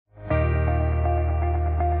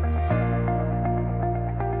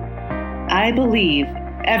I believe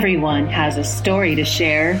everyone has a story to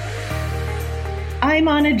share. I'm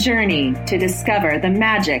on a journey to discover the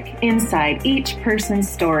magic inside each person's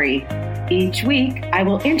story. Each week, I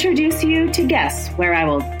will introduce you to guests where I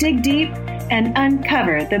will dig deep and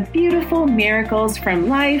uncover the beautiful miracles from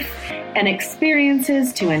life and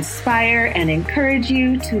experiences to inspire and encourage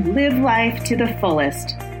you to live life to the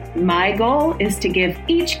fullest. My goal is to give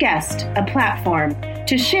each guest a platform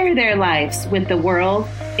to share their lives with the world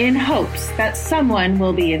in hopes that someone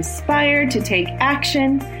will be inspired to take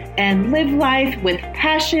action and live life with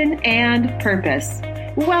passion and purpose.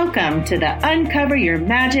 Welcome to the Uncover Your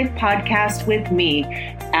Magic podcast with me,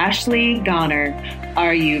 Ashley Goner.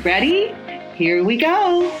 Are you ready? Here we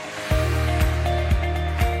go.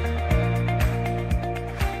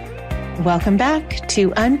 Welcome back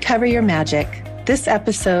to Uncover Your Magic. This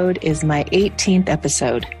episode is my 18th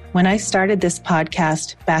episode. When I started this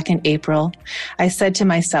podcast back in April, I said to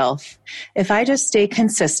myself, if I just stay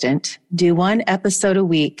consistent, do one episode a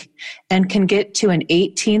week, and can get to an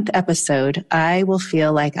 18th episode, I will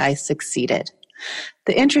feel like I succeeded.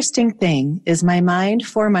 The interesting thing is my mind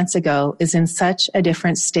 4 months ago is in such a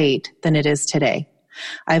different state than it is today.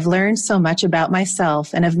 I've learned so much about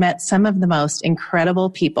myself and have met some of the most incredible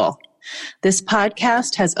people. This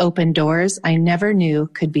podcast has opened doors I never knew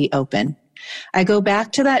could be open. I go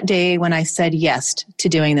back to that day when I said yes to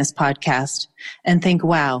doing this podcast and think,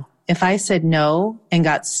 wow, if I said no and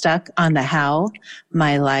got stuck on the how,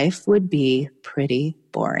 my life would be pretty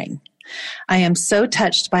boring. I am so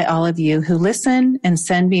touched by all of you who listen and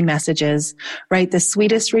send me messages, write the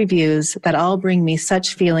sweetest reviews that all bring me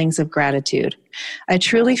such feelings of gratitude. I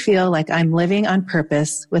truly feel like I'm living on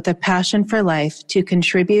purpose with a passion for life to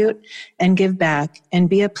contribute and give back and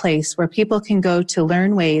be a place where people can go to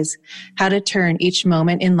learn ways how to turn each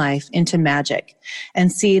moment in life into magic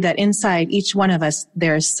and see that inside each one of us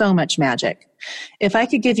there is so much magic. If I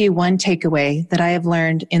could give you one takeaway that I have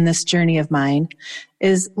learned in this journey of mine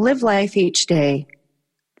is live life each day.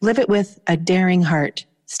 Live it with a daring heart.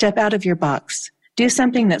 Step out of your box. Do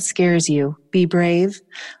something that scares you. Be brave.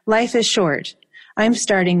 Life is short. I'm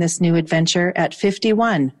starting this new adventure at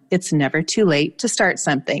 51. It's never too late to start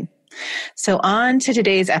something. So on to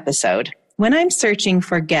today's episode. When I'm searching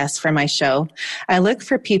for guests for my show, I look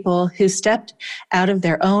for people who stepped out of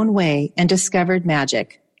their own way and discovered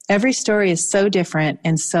magic. Every story is so different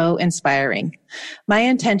and so inspiring. My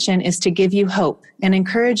intention is to give you hope and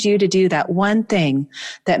encourage you to do that one thing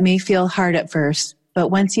that may feel hard at first, but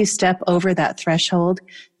once you step over that threshold,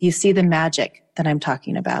 you see the magic that I'm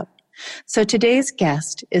talking about. So today's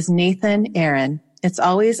guest is Nathan Aaron. It's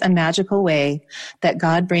always a magical way that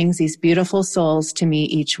God brings these beautiful souls to me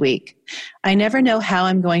each week. I never know how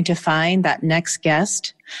I'm going to find that next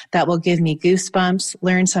guest that will give me goosebumps,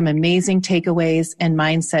 learn some amazing takeaways and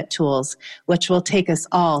mindset tools, which will take us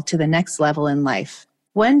all to the next level in life.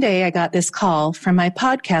 One day I got this call from my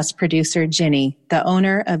podcast producer, Ginny, the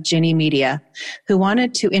owner of Ginny Media, who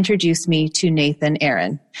wanted to introduce me to Nathan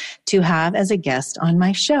Aaron to have as a guest on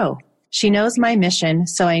my show. She knows my mission,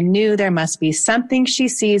 so I knew there must be something she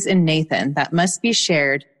sees in Nathan that must be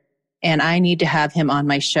shared, and I need to have him on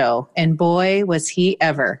my show. And boy, was he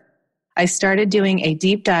ever. I started doing a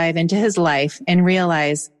deep dive into his life and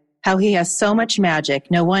realized how he has so much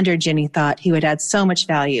magic. No wonder Ginny thought he would add so much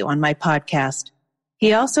value on my podcast.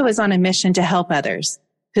 He also is on a mission to help others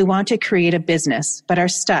who want to create a business but are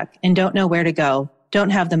stuck and don't know where to go, don't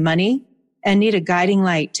have the money, and need a guiding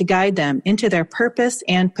light to guide them into their purpose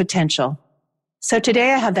and potential. So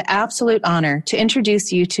today I have the absolute honor to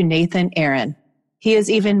introduce you to Nathan Aaron. He is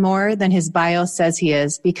even more than his bio says he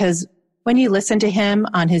is, because when you listen to him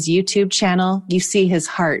on his YouTube channel, you see his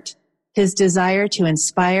heart, his desire to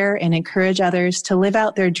inspire and encourage others to live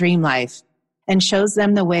out their dream life, and shows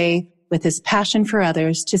them the way with his passion for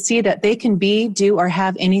others to see that they can be, do, or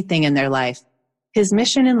have anything in their life. His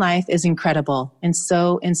mission in life is incredible and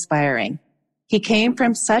so inspiring. He came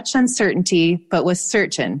from such uncertainty, but was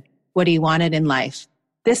certain what he wanted in life.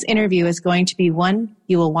 This interview is going to be one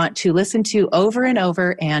you will want to listen to over and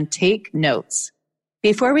over and take notes.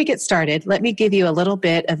 Before we get started, let me give you a little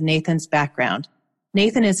bit of Nathan's background.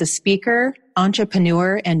 Nathan is a speaker,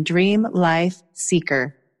 entrepreneur, and dream life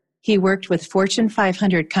seeker. He worked with Fortune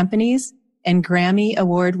 500 companies and Grammy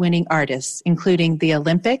award-winning artists, including the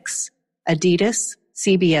Olympics, Adidas,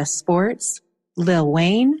 CBS Sports, Lil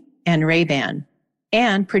Wayne, and Ray-Ban,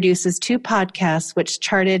 and produces 2 podcasts which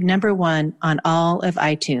charted #1 on all of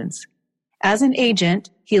iTunes. As an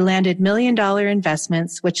agent, he landed million-dollar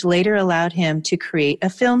investments which later allowed him to create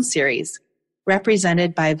a film series,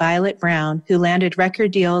 represented by Violet Brown, who landed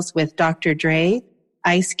record deals with Dr. Dre,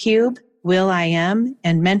 Ice Cube, Will.i.am,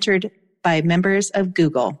 and mentored by members of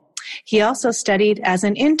Google. He also studied as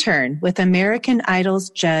an intern with American Idol's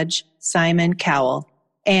judge Simon Cowell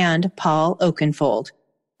and Paul Oakenfold.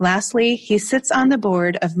 Lastly, he sits on the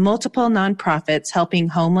board of multiple nonprofits helping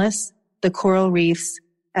homeless, the coral reefs,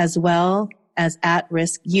 as well as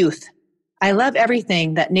at-risk youth. I love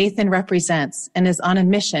everything that Nathan represents and is on a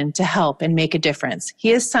mission to help and make a difference.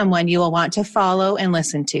 He is someone you will want to follow and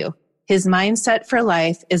listen to. His mindset for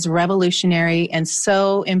life is revolutionary and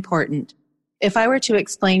so important. If I were to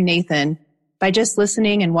explain Nathan by just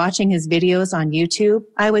listening and watching his videos on YouTube,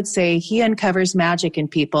 I would say he uncovers magic in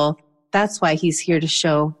people. That's why he's here to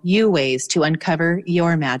show you ways to uncover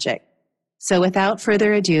your magic. So without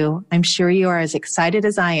further ado, I'm sure you are as excited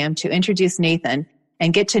as I am to introduce Nathan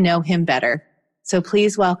and get to know him better. So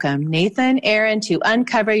please welcome Nathan Aaron to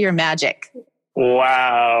Uncover Your Magic.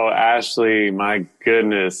 Wow, Ashley, my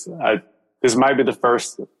goodness. This might be the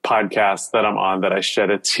first podcast that I'm on that I shed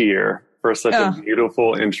a tear for such a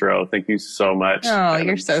beautiful intro. Thank you so much. Oh,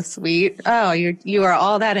 you're so sweet. Oh, you are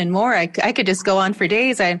all that and more. I could just go on for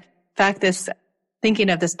days. In fact, thinking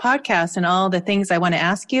of this podcast and all the things I want to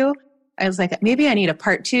ask you, I was like, maybe I need a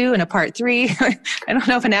part 2 and a part 3. I don't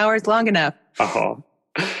know if an hour is long enough. Oh,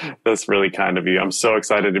 that's really kind of you. I'm so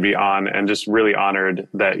excited to be on and just really honored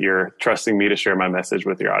that you're trusting me to share my message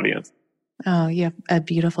with your audience. Oh, you have a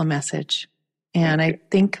beautiful message. And I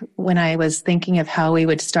think when I was thinking of how we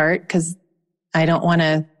would start, because I don't want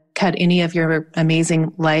to cut any of your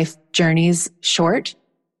amazing life journeys short,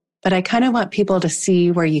 but I kind of want people to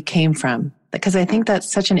see where you came from, because I think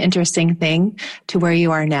that's such an interesting thing to where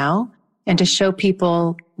you are now and to show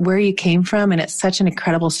people where you came from. And it's such an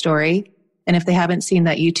incredible story. And if they haven't seen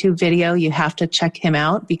that YouTube video, you have to check him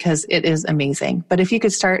out because it is amazing. But if you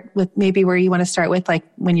could start with maybe where you want to start with, like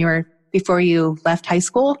before you left high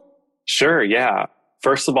school. Sure. Yeah.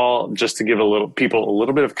 First of all, just to give people a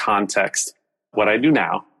little bit of context, what I do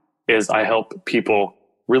now is I help people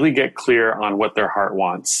really get clear on what their heart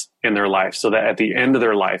wants in their life so that at the end of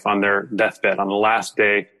their life, on their deathbed, on the last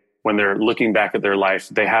day, when they're looking back at their life,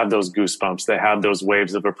 they have those goosebumps, they have those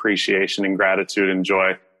waves of appreciation and gratitude and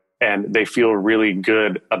joy, and they feel really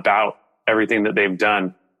good about everything that they've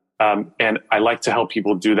done. And I like to help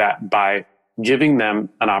people do that by giving them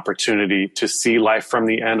an opportunity to see life from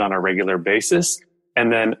the end on a regular basis.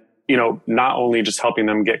 And then, not only just helping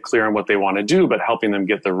them get clear on what they want to do, but helping them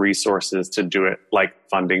get the resources to do it, like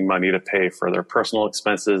funding money to pay for their personal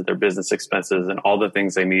expenses, their business expenses, and all the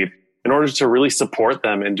things they need in order to really support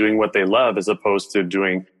them in doing what they love, as opposed to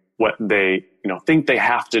doing what they, think they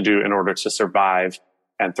have to do in order to survive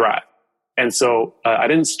and thrive. And so I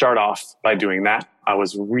didn't start off by doing that. I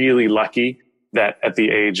was really lucky that at the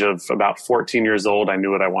age of about 14 years old, I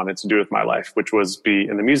knew what I wanted to do with my life, which was be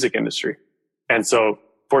in the music industry. And so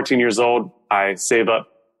 14 years old, I save up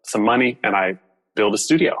some money and I build a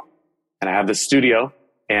studio. And I have this studio.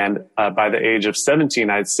 And by the age of 17,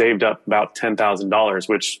 I'd saved up about $10,000,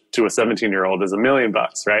 which to a 17-year-old is $1 million,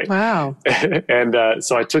 right? Wow. And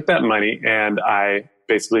so I took that money and I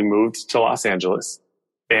basically moved to Los Angeles.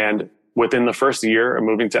 And within the first year of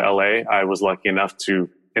moving to LA, I was lucky enough to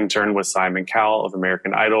intern with Simon Cowell of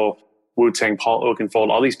American Idol, Wu-Tang, Paul Oakenfold,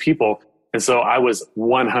 all these people. And so I was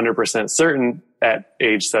 100% certain at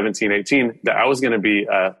age 17, 18 that I was going to be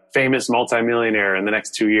a famous multimillionaire in the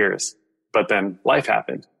next 2 years. But then life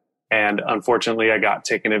happened. And unfortunately, I got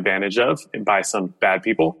taken advantage of by some bad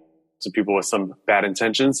people, some people with some bad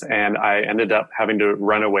intentions. And I ended up having to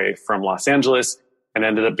run away from Los Angeles and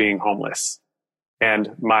ended up being homeless.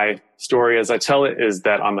 And my story as I tell it is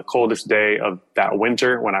that on the coldest day of that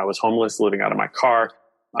winter, when I was homeless, living out of my car,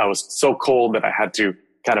 I was so cold that I had to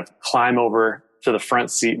kind of climb over to the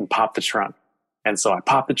front seat and pop the trunk. And so I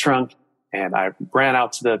popped the trunk and I ran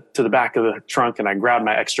out to the back of the trunk and I grabbed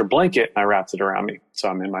my extra blanket and I wrapped it around me. So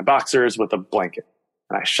I'm in my boxers with a blanket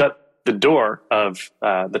and I shut the door of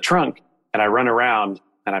the trunk and I run around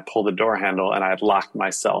and I pull the door handle and I had locked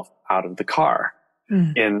myself out of the car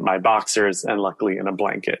in my boxers and luckily in a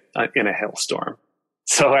blanket in a hailstorm.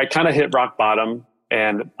 So I kind of hit rock bottom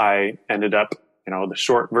and I ended up, the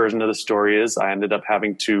short version of the story is I ended up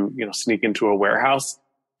having to, sneak into a warehouse.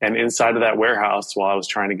 And inside of that warehouse, while I was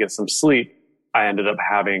trying to get some sleep, I ended up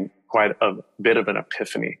having quite a bit of an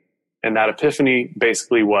epiphany. And that epiphany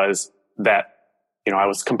basically was that, I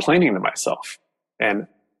was complaining to myself. And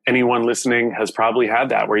anyone listening has probably had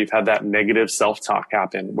that, where you've had that negative self-talk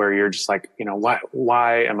happen, where you're just like,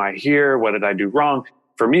 why am I here? What did I do wrong?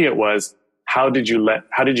 For me, it was, how did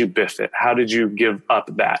you biff it? How did you give up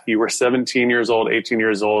that? You were 17 years old, 18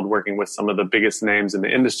 years old, working with some of the biggest names in the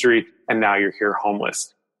industry, and now you're here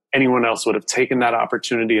homeless. Anyone else would have taken that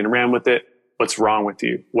opportunity and ran with it, What's wrong with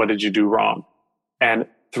you? What did you do wrong? And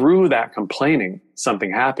through that complaining,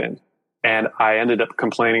 something happened. And I ended up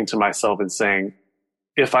complaining to myself and saying,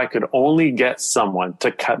 if I could only get someone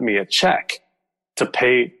to cut me a check to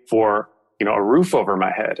pay for, a roof over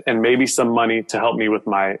my head and maybe some money to help me with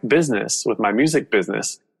my business, with my music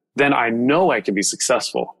business, then I know I could be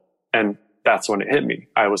successful. And that's when it hit me.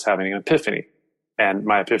 I was having an epiphany. And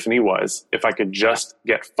my epiphany was, if I could just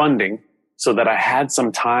get funding so that I had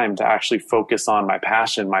some time to actually focus on my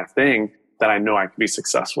passion, my thing, then I know I could be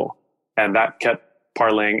successful. And that kept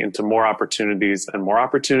parlaying into more opportunities and more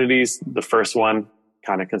opportunities. The first one,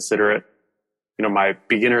 kind of consider it, my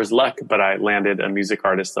beginner's luck, but I landed a music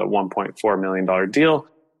artist, a $1.4 million deal.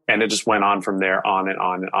 And it just went on from there, on and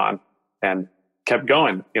on and on, and kept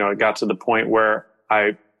going. It got to the point where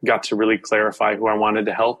I got to really clarify who I wanted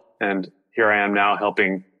to help. And here I am now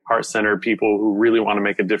helping heart-centered people who really want to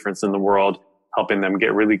make a difference in the world, helping them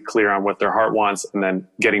get really clear on what their heart wants and then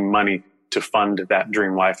getting money to fund that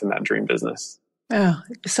dream life and that dream business. Oh,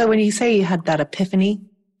 so when you say you had that epiphany,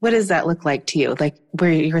 what does that look like to you? Like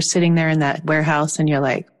where you're sitting there in that warehouse and you're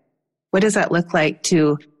like, what does that look like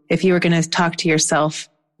to, if you were going to talk to yourself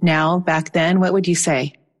now, back then, what would you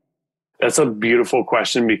say? That's a beautiful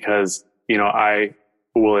question because, I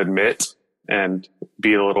will admit and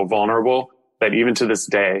be a little vulnerable that even to this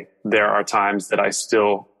day, there are times that I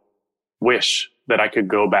still wish that I could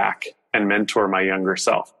go back and mentor my younger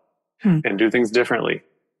self and do things differently.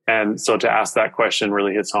 And so to ask that question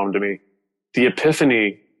really hits home to me. The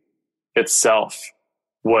epiphany itself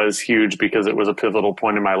was huge because it was a pivotal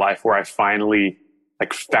point in my life where I finally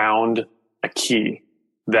found a key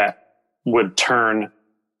that would turn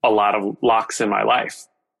a lot of locks in my life.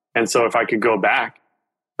 And so if I could go back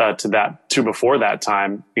to before that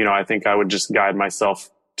time, I think I would just guide myself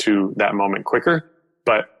to that moment quicker.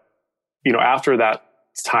 But, after that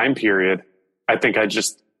time period, I think I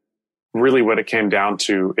just really what it came down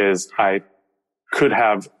to is I could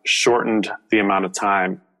have shortened the amount of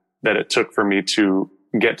time that it took for me to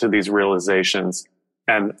get to these realizations.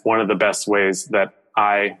 And one of the best ways that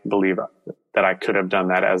I believe that I could have done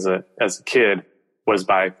that as a kid was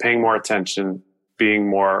by paying more attention, being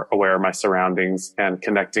more aware of my surroundings, and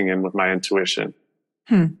connecting in with my intuition.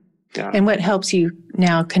 Yeah. And what helps you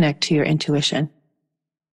now connect to your intuition?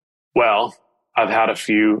 Well, I've had a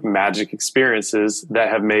few magic experiences that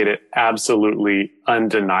have made it absolutely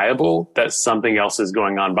undeniable that something else is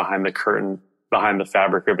going on behind the curtain, behind the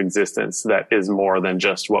fabric of existence that is more than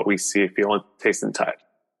just what we see, feel, taste, and touch.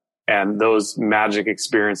 And those magic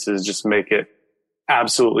experiences just make it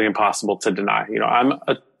absolutely impossible to deny.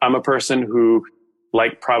 I'm a person who,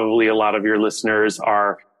 like probably a lot of your listeners,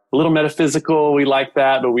 are a little metaphysical. We like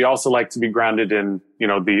that, but we also like to be grounded in,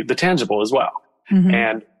 the tangible as well. Mm-hmm.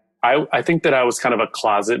 And I think that I was kind of a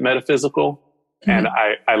closet metaphysical. Mm-hmm. And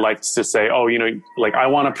I like to say, I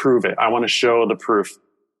want to prove it. I want to show the proof.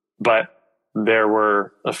 But there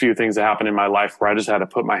were a few things that happened in my life where I just had to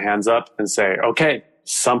put my hands up and say, okay,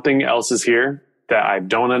 something else is here that I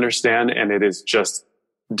don't understand. And it is just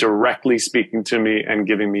directly speaking to me and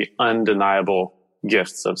giving me undeniable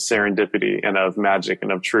gifts of serendipity and of magic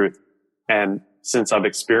and of truth. And since I've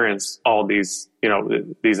experienced all these,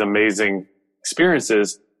 these amazing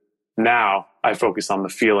experiences, now I focus on the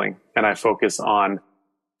feeling and I focus on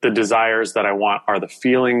the desires that I want are the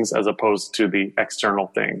feelings as opposed to the external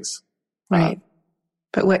things. Right.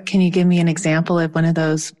 But what, can you give me an example of one of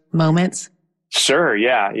those moments? Sure.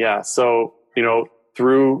 Yeah. So,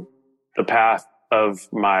 through the path of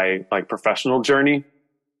my professional journey,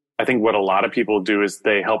 I think what a lot of people do is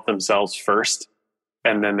they help themselves first,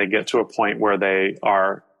 and then they get to a point where they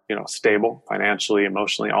are, stable financially,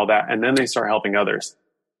 emotionally, all that. And then they start helping others.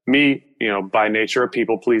 Me, by nature, a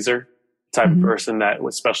people pleaser type of person that,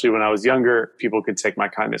 especially when I was younger, people could take my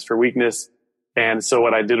kindness for weakness. And so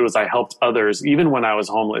what I did was I helped others, even when I was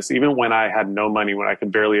homeless, even when I had no money, when I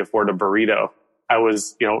could barely afford a burrito. I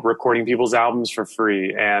was, recording people's albums for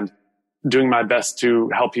free and doing my best to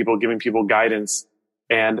help people, giving people guidance.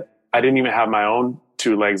 And I didn't even have my own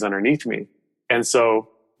two legs underneath me. And so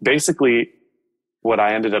basically what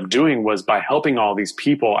I ended up doing was by helping all these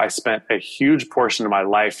people, I spent a huge portion of my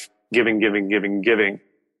life giving.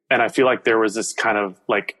 And I feel like there was this kind of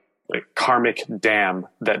like karmic dam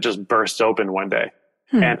that just burst open one day.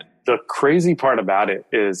 And the crazy part about it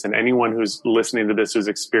is, and anyone who's listening to this who's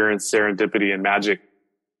experienced serendipity and magic,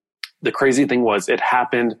 the crazy thing was it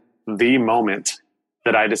happened the moment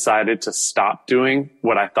that I decided to stop doing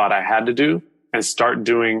what I thought I had to do and start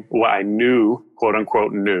doing what I knew, quote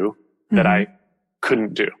unquote, that I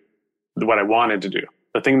couldn't do, what I wanted to do,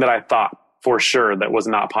 the thing that I thought for sure that was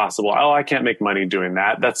not possible. Oh, I can't make money doing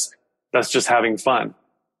that. That's just having fun.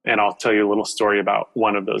 And I'll tell you a little story about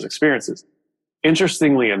one of those experiences.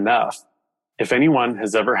 Interestingly enough, if anyone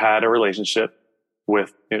has ever had a relationship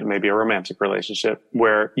with maybe a romantic relationship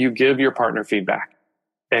where you give your partner feedback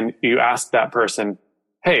and you ask that person,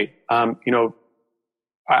 hey, I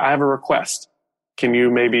have a request. Can you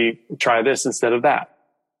maybe try this instead of that?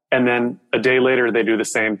 And then a day later, they do the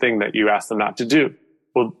same thing that you asked them not to do.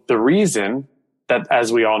 Well, the reason that,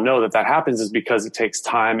 as we all know, that happens is because it takes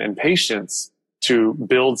time and patience to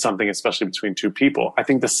build something, especially between two people. I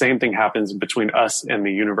think the same thing happens between us and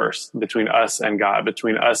the universe, between us and God,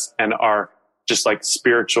 between us and our just like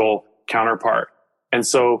spiritual counterpart. And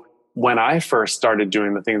so when I first started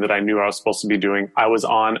doing the thing that I knew I was supposed to be doing, I was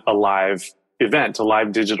on a live event, a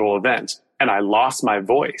live digital event, and I lost my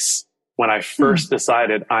voice when I first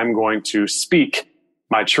decided I'm going to speak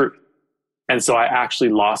my truth. And so I actually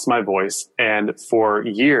lost my voice. And for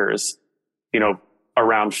years,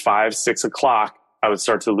 around 5, 6 o'clock, I would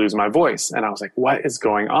start to lose my voice. And I was like, what is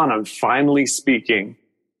going on? I'm finally speaking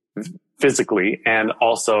physically and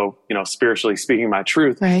also, spiritually speaking my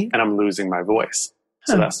truth, right, and I'm losing my voice.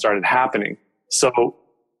 So that started happening. So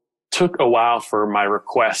took a while for my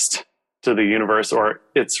request to the universe, or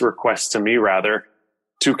its request to me rather,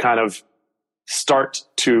 to kind of start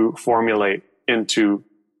to formulate into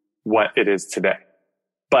what it is today.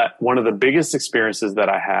 But one of the biggest experiences that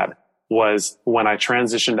I had was when I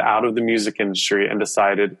transitioned out of the music industry and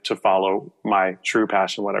decided to follow my true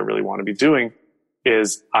passion, what I really want to be doing,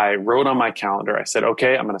 is I wrote on my calendar, I said,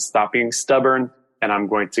 okay, I'm going to stop being stubborn and I'm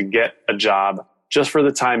going to get a job just for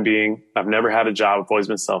the time being. I've never had a job. I've always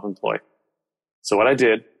been self-employed. So what I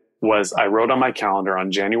did was I wrote on my calendar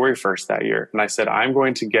on January 1st that year, and I said, I'm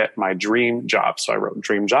going to get my dream job. So I wrote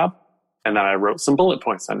dream job, and then I wrote some bullet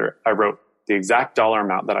points under it. I wrote the exact dollar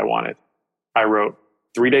amount that I wanted. I wrote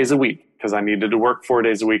 3 days a week because I needed to work 4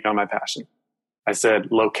 days a week on my passion. I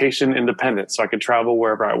said location independent so I could travel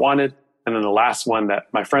wherever I wanted. And then the last one that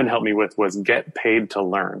my friend helped me with was get paid to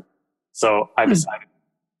learn. So I decided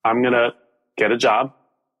I'm going to get a job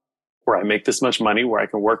where I make this much money, where I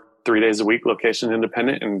can work 3 days a week, location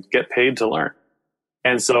independent, and get paid to learn.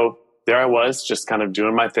 And so there I was, just kind of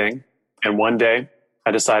doing my thing. And one day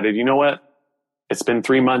I decided, you know what? It's been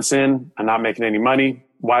 3 months in. I'm not making any money.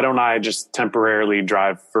 Why don't I just temporarily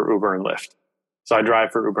drive for Uber and Lyft? So I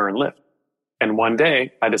drive for Uber and Lyft. And one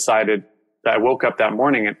day I decided that I woke up that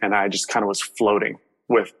morning and I just kind of was floating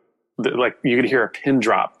with, like, you could hear a pin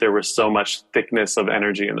drop. There was so much thickness of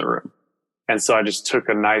energy in the room. And so I just took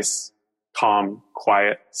a nice, calm,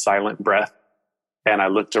 quiet, silent breath. And I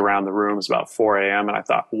looked around the room. It was about 4 a.m. and I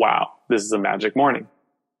thought, wow, this is a magic morning.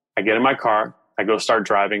 I get in my car. I go start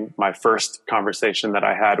driving. My first conversation that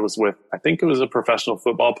I had was with, I think it was a professional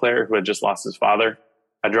football player who had just lost his father.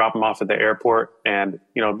 I drop him off at the airport and,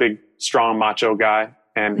 a big, strong, macho guy.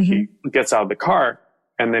 And he gets out of the car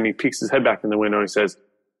and then he peeks his head back in the window and he says,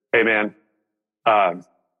 hey man,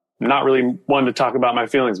 not really one to talk about my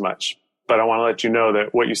feelings much, but I want to let you know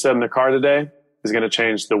that what you said in the car today is going to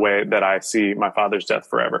change the way that I see my father's death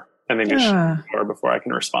forever. And then you shut the door before I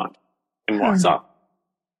can respond, and walks off.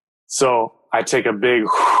 So I take a big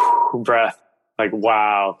breath, like,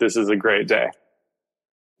 wow, this is a great day.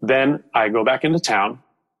 Then I go back into town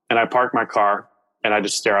and I park my car and I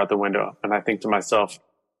just stare out the window and I think to myself,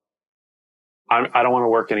 I don't want to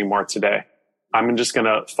work anymore today. I'm just going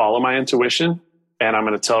to follow my intuition and I'm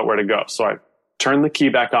going to tell it where to go. So I turn the key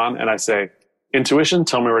back on and I say, intuition,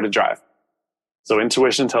 tell me where to drive. So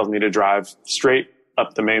intuition tells me to drive straight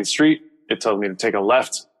up the main street. It tells me to take a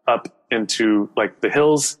left up into like the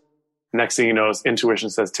hills. Next thing you know is intuition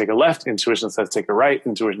says take a left. Intuition says take a right.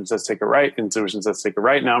 Intuition says take a right. Intuition says take a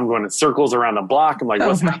right. Now I'm going in circles around the block. I'm like,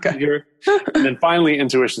 what's happening here? And then finally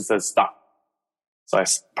intuition says stop. So I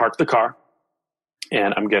park the car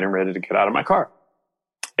and I'm getting ready to get out of my car.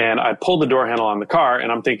 And I pull the door handle on the car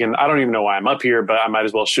and I'm thinking, I don't even know why I'm up here, but I might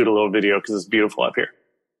as well shoot a little video because it's beautiful up here.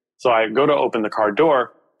 So I go to open the car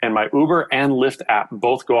door and my Uber and Lyft app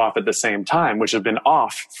both go off at the same time, which have been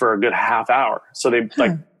off for a good half hour. So they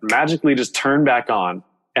magically just turned back on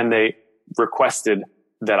and they requested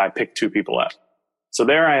that I pick 2 people up. So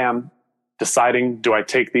there I am deciding, do I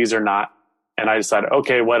take these or not? And I decided,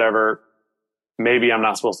 okay, whatever. Maybe I'm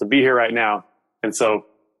not supposed to be here right now. And so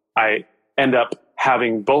I end up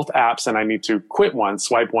having both apps and I need to quit one,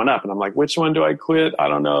 swipe one up. And I'm like, which one do I quit? I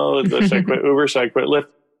don't know. Should I quit Uber? Should I quit Lyft?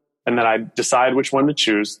 And then I decide which one to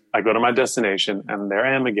choose. I go to my destination and there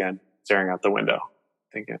I am again, staring out the window,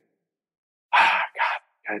 thinking,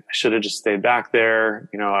 God, I should have just stayed back there.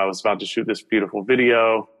 I was about to shoot this beautiful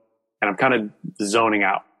video and I'm kind of zoning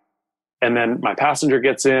out. And then my passenger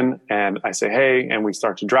gets in and I say, hey, and we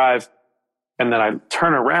start to drive. And then I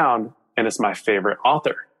turn around and it's my favorite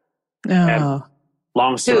author. Oh. And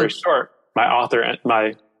long story short,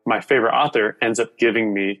 my favorite author ends up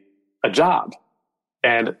giving me a job.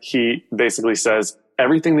 And he basically says,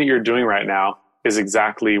 everything that you're doing right now is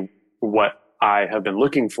exactly what I have been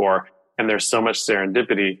looking for. And there's so much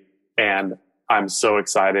serendipity. And I'm so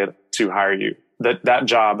excited to hire you. That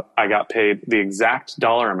job, I got paid the exact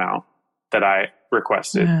dollar amount that I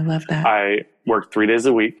requested. I love that. I worked 3 days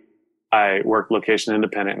a week. I worked location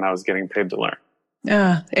independent and I was getting paid to learn.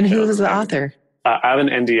 And who was the author? I have an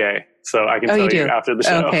NDA, so I can tell you after the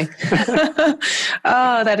show. Okay.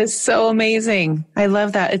 Oh, that is so amazing. I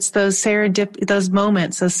love that. It's those those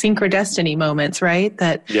moments, those synchrodestiny moments, right?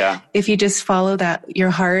 That if you just follow your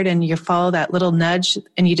heart and you follow that little nudge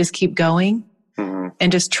and you just keep going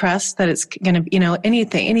and just trust that it's going to,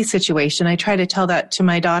 any situation. I try to tell that to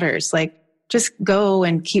my daughters, like, just go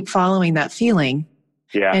and keep following that feeling.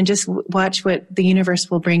 Yeah. And just watch what the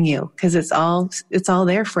universe will bring you, because it's all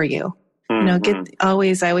there for you. I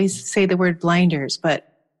always say the word blinders,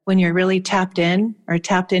 but when you're really tapped in,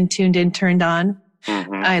 tuned in, turned on,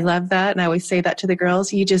 I love that. And I always say that to the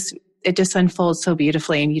girls. It just unfolds so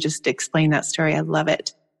beautifully, and you just explain that story. I love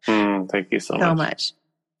it. Thank you so much.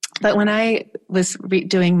 But when I was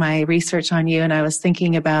doing my research on you, and I was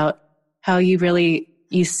thinking about how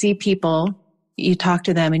you see people, you talk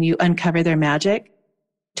to them and you uncover their magic.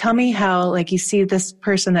 Tell me how, like, you see this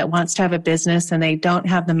person that wants to have a business and they don't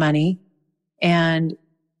have the money, and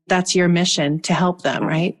that's your mission to help them,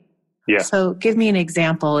 right? Yeah. So give me an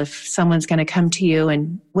example if someone's going to come to you,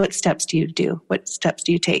 and what steps do you do? What steps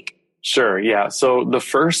do you take? Sure. Yeah. So the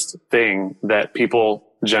first thing that people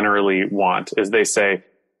generally want is they say,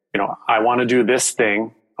 I want to do this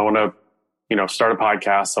thing. I want to, start a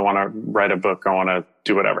podcast. I want to write a book. I want to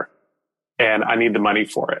do whatever. And I need the money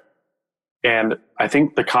for it. And I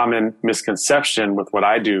think the common misconception with what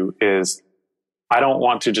I do is I don't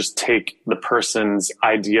want to just take the person's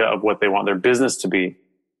idea of what they want their business to be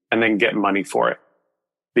and then get money for it.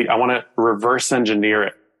 I want to reverse engineer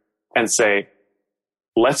it and say,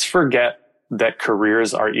 let's forget that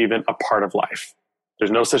careers are even a part of life.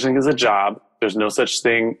 There's no such thing as a job. There's no such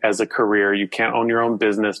thing as a career. You can't own your own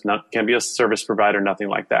business. Can't be a service provider, nothing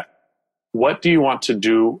like that. What do you want to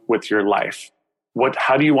do with your life?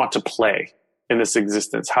 How do you want to play in this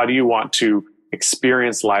existence? How do you want to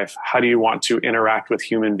experience life? How do you want to interact with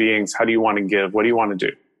human beings? How do you want to give? What do you want to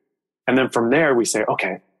do? And then from there, we say,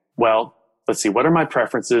 okay, well, let's see, what are my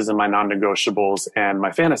preferences and my non-negotiables and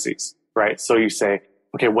my fantasies, right? So you say,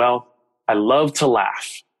 okay, well, I love to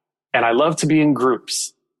laugh and I love to be in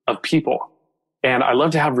groups of people and I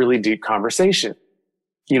love to have really deep conversation.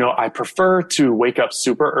 I prefer to wake up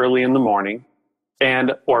super early in the morning,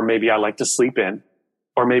 or maybe I like to sleep in,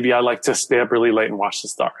 or maybe I like to stay up really late and watch the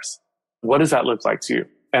stars. What does that look like to you?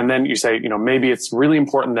 And then you say, maybe it's really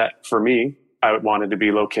important that for me, I wanted to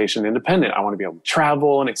be location independent. I want to be able to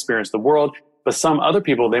travel and experience the world. But some other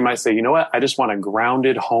people, they might say, I just want a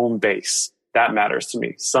grounded home base. That matters to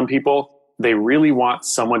me. Some people, they really want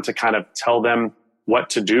someone to kind of tell them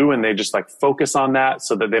what to do, and they just focus on that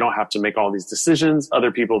so that they don't have to make all these decisions.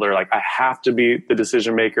 Other people, they're like, I have to be the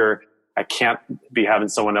decision maker. I can't be having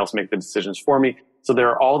someone else make the decisions for me. So there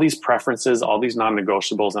are all these preferences, all these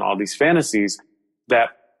non-negotiables, and all these fantasies that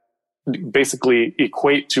basically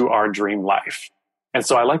equate to our dream life. And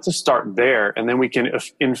so I like to start there, and then we can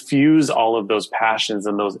infuse all of those passions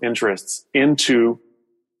and those interests into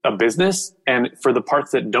a business. And for the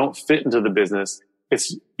parts that don't fit into the business,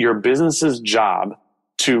 it's your business's job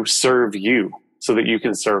to serve you so that you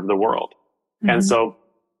can serve the world. And so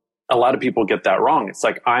a lot of people get that wrong. It's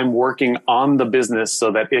like, I'm working on the business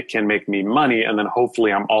so that it can make me money, and then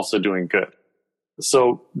hopefully I'm also doing good.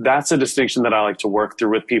 So that's a distinction that I like to work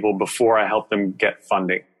through with people before I help them get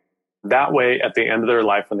funding. That way, at the end of their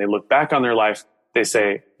life, when they look back on their life, they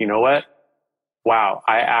say, you know what? Wow,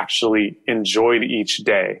 I actually enjoyed each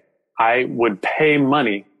day. I would pay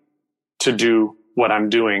money to do what I'm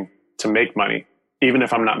doing to make money, even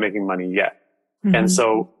if I'm not making money yet. And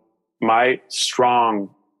so my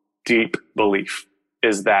strong, deep belief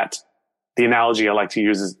is that the analogy I like to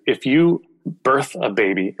use is, if you birth a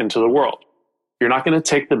baby into the world, you're not going to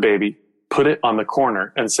take the baby, put it on the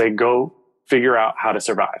corner and say, go figure out how to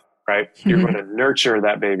survive, right? You're going to nurture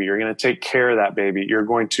that baby. You're going to take care of that baby. You're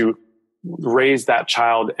going to raise that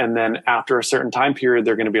child. And then after a certain time period,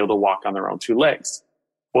 they're going to be able to walk on their own 2 legs.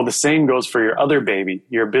 Well, the same goes for your other baby,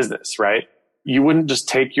 your business, right? You wouldn't just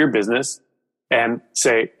take your business and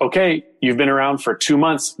say, okay, you've been around for 2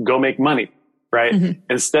 months, go make money, right?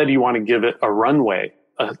 Instead, you want to give it a runway,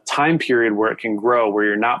 a time period where it can grow, where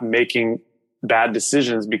you're not making bad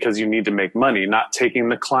decisions because you need to make money, not taking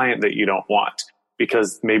the client that you don't want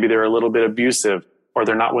because maybe they're a little bit abusive or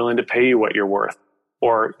they're not willing to pay you what you're worth,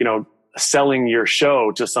 or, selling your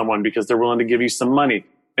show to someone because they're willing to give you some money.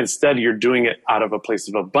 Instead, you're doing it out of a place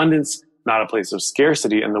of abundance, not a place of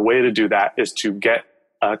scarcity. And the way to do that is to get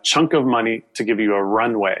a chunk of money to give you a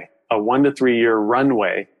runway, a 1 to 3 year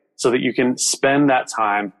runway, so that you can spend that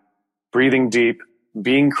time breathing deep,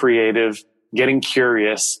 being creative, getting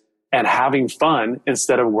curious, and having fun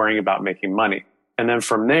instead of worrying about making money. And then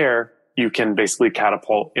from there, you can basically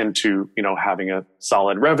catapult into, having a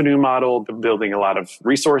solid revenue model, building a lot of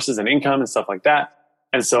resources and income and stuff like that.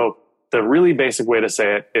 And so the really basic way to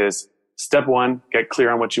say it is step 1, get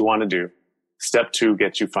clear on what you want to do. Step 2,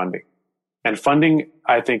 get you funding. And funding,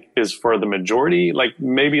 I think, is for the majority,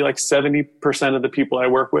 maybe 70% of the people I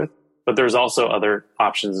work with, but there's also other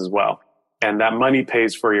options as well. And that money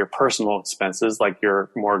pays for your personal expenses, like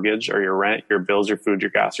your mortgage or your rent, your bills, your food,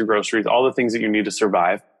 your gas, your groceries, all the things that you need to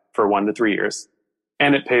survive for 1 to 3 years.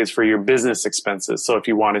 And it pays for your business expenses. So if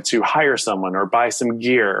you wanted to hire someone or buy some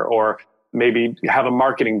gear or maybe have a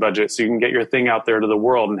marketing budget so you can get your thing out there to the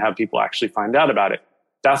world and have people actually find out about it,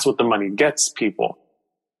 that's what the money gets people.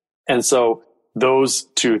 And so those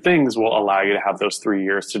two things will allow you to have those 3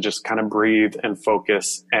 years to just kind of breathe and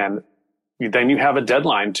focus. And then you have a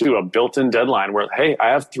deadline too, a built-in deadline where, hey, I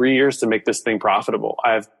have 3 years to make this thing profitable.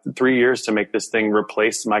 I have 3 years to make this thing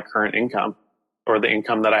replace my current income or the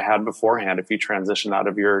income that I had beforehand if you transition out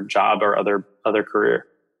of your job or other career.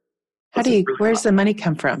 Where's the money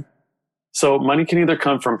come from? So money can either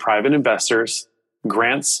come from private investors,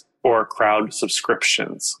 grants, or crowd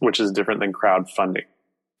subscriptions, which is different than crowdfunding.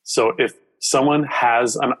 So if someone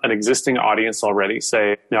has an existing audience already,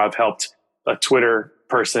 say, I've helped a Twitter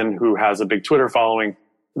person who has a big Twitter following,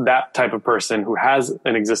 that type of person who has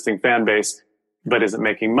an existing fan base but isn't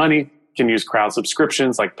making money can use crowd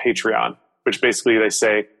subscriptions like Patreon, which basically they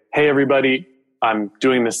say, hey, everybody, I'm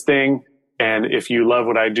doing this thing, and if you love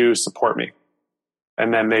what I do, support me.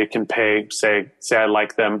 And then they can pay, say I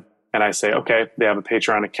like them, and I say, okay, they have a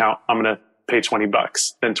Patreon account, I'm going to pay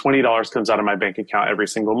 $20. Then $20 comes out of my bank account every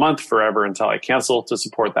single month forever until I cancel to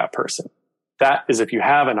support that person. That is if you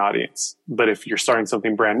have an audience. But if you're starting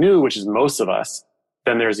something brand new, which is most of us,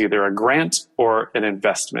 then there's either a grant or an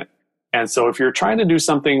investment. And so if you're trying to do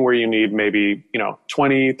something where you need maybe,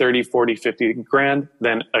 20, 30, 40, 50 grand,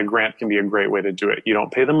 then a grant can be a great way to do it. You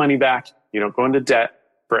don't pay the money back. You don't go into debt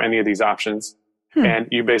for any of these options. And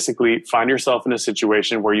you basically find yourself in a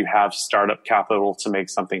situation where you have startup capital to make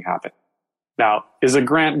something happen. Now, is a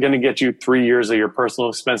grant going to get you 3 years of your personal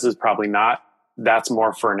expenses? Probably not. That's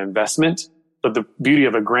more for an investment. But the beauty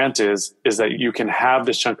of a grant is that you can have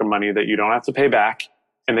this chunk of money that you don't have to pay back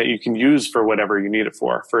and that you can use for whatever you need it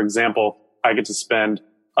for. For example, I get to spend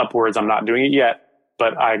upwards, I'm not doing it yet,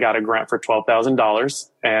 but I got a grant for $12,000.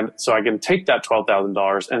 And so I can take that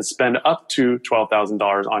 $12,000 and spend up to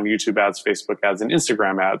 $12,000 on YouTube ads, Facebook ads, and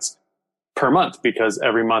Instagram ads per month, because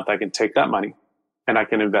every month I can take that money and I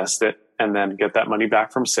can invest it and then get that money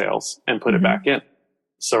back from sales and put it back in.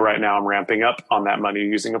 So right now I'm ramping up on that money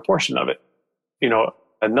using a portion of it.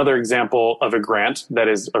 Another example of a grant that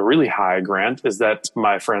is a really high grant is that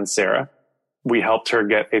my friend Sarah, we helped her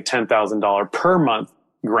get a $10,000 per month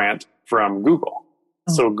grant from Google.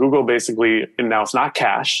 So Google basically, and now it's not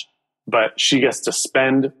cash, but she gets to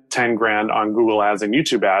spend 10 grand on Google ads and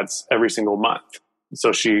YouTube ads every single month.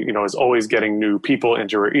 So she, is always getting new people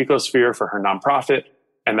into her ecosphere for her nonprofit.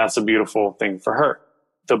 And that's a beautiful thing for her.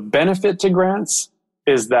 The benefit to grants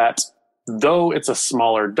is that though it's a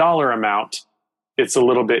smaller dollar amount, it's a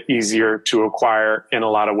little bit easier to acquire in a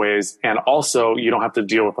lot of ways. And also you don't have to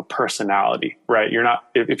deal with a personality, right?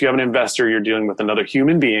 If you have an investor, you're dealing with another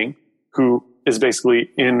human being who is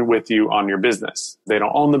basically in with you on your business. They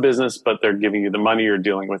don't own the business, but they're giving you the money. You're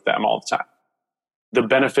dealing with them all the time. The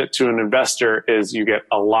benefit to an investor is you get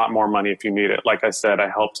a lot more money if you need it. Like I said, I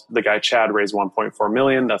helped the guy Chad raise 1.4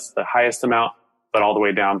 million. That's the highest amount, but all the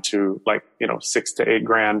way down to 6 to 8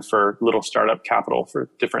 grand for little startup capital for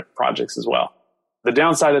different projects as well. The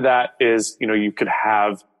downside of that is, you could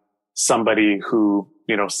have somebody who,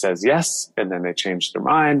 says yes, and then they change their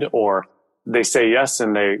mind, or they say yes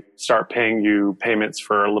and they start paying you payments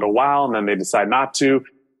for a little while and then they decide not to.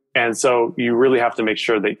 And so you really have to make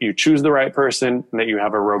sure that you choose the right person and that you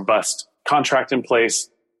have a robust contract in place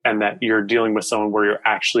and that you're dealing with someone where you're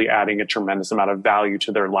actually adding a tremendous amount of value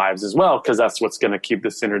to their lives as well, because that's what's going to keep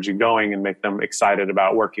this synergy going and make them excited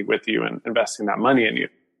about working with you and investing that money in you.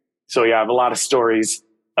 So yeah, I have a lot of stories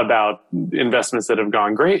about investments that have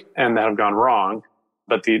gone great and that have gone wrong.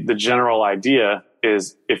 But the general idea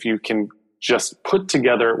is if you can just put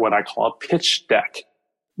together what I call a pitch deck.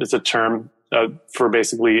 It's a term for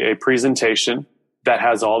basically a presentation that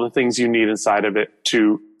has all the things you need inside of it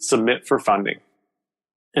to submit for funding.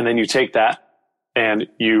 And then you take that and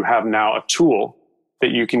you have now a tool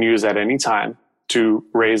that you can use at any time to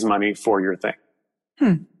raise money for your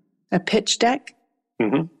thing. A pitch deck?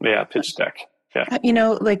 Mm-hmm. Yeah, pitch deck. Yeah. You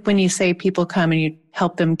know, like when you say people come and you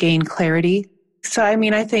help them gain clarity. So, I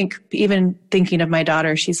mean, I think even thinking of my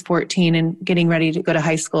daughter, she's 14 and getting ready to go to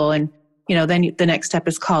high school. And, you know, then the next step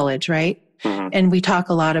is college, right? Mm-hmm. And we talk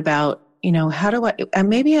a lot about, you know, how do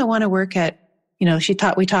maybe I want to work at, you know,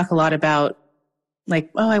 we talk a lot about like,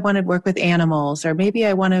 oh, I want to work with animals, or maybe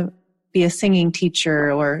I want to be a singing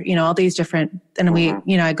teacher, or, you know, all these different, and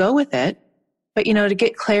I go with it. But, you know, to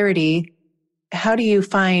get clarity, how do you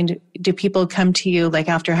do people come to you like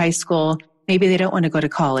after high school? Maybe they don't want to go to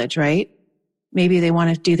college, right? Maybe they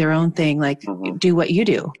want to do their own thing, like do what you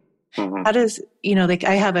do. Mm-hmm. How does, you know, like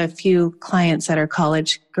I have a few clients that are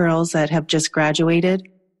college girls that have just graduated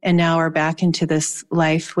and now are back into this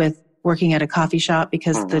life with working at a coffee shop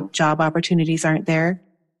because the job opportunities aren't there.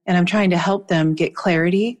 And I'm trying to help them get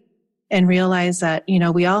clarity and realize that, you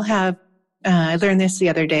know, we all have, I learned this the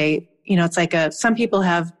other day, you know, it's like some people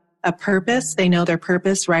have a purpose. They know their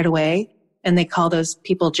purpose right away. And they call those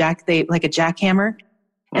people like a jackhammer.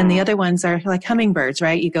 And the other ones are like hummingbirds,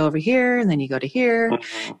 right? You go over here and then you go to here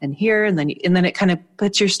and here. And then it kind of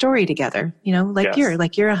puts your story together, you know, like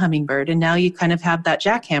you're a hummingbird. And now you kind of have that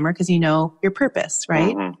jackhammer because you know your purpose,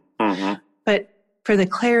 right? But for the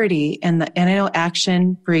clarity and I know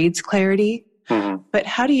action breeds clarity, but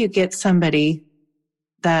how do you get somebody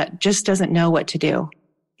that just doesn't know what to do?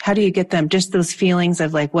 How do you get them just those feelings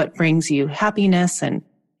of like what brings you happiness and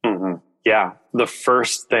Yeah, the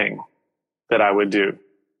first thing that I would do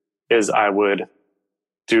is I would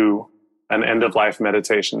do an end-of-life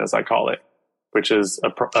meditation, as I call it, which is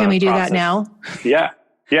Can we do that now? Yeah.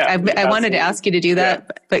 I wanted to ask you to do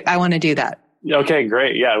that, but I want to do that. Okay,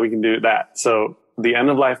 great. Yeah, we can do that. So the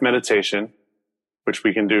end-of-life meditation, which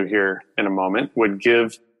we can do here in a moment, would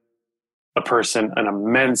give a person an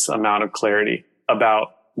immense amount of clarity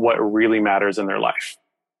about what really matters in their life.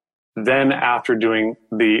 Then after doing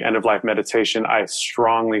the end-of-life meditation, I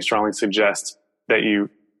strongly suggest that you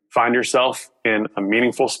find yourself in a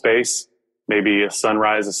meaningful space, maybe a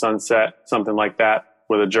sunrise, a sunset, something like that,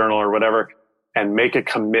 with a journal or whatever, and make a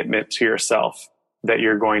commitment to yourself that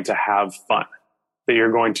you're going to have fun, that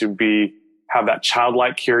you're going to have that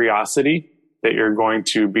childlike curiosity, that you're going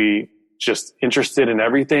to be just interested in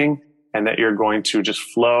everything, and that you're going to just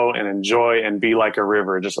flow and enjoy and be like a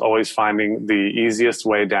river, just always finding the easiest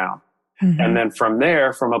way down. And then from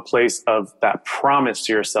there, from a place of that promise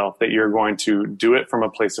to yourself that you're going to do it from a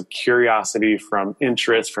place of curiosity, from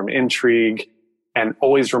interest, from intrigue, and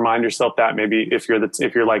always remind yourself that maybe if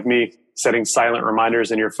you're like me, setting silent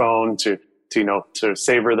reminders in your phone to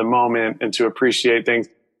savor the moment and to appreciate things.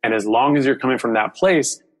 And as long as you're coming from that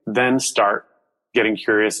place, then start getting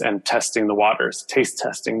curious and testing the waters, taste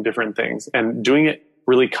testing different things and doing it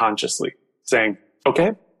really consciously, saying,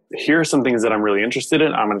 okay, here are some things that I'm really interested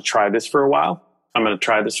in. I'm going to try this for a while. I'm going to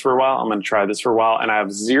try this for a while. I'm going to try this for a while. And I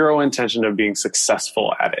have zero intention of being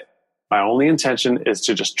successful at it. My only intention is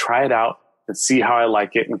to just try it out and see how I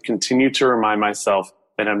like it and continue to remind myself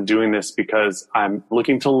that I'm doing this because I'm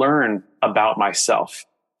looking to learn about myself.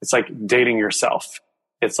 It's like dating yourself.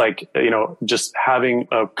 It's like, just having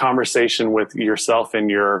a conversation with yourself and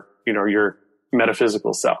your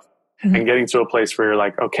metaphysical self and getting to a place where you're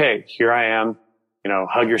like, okay, here I am.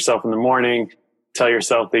 Hug yourself in the morning, tell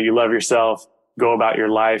yourself that you love yourself, go about your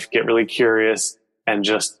life, get really curious, and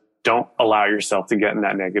just don't allow yourself to get in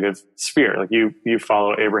that negative sphere. Like you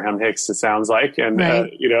follow Abraham Hicks, it sounds like, and,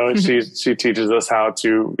 right. She teaches us how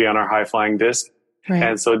to be on our high flying disc. Right.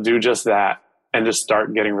 And so do just that and just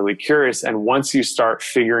start getting really curious. And once you start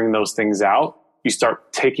figuring those things out, you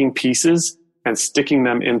start taking pieces and sticking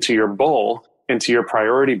them into your bowl, into your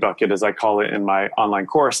priority bucket, as I call it in my online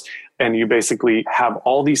course. And you basically have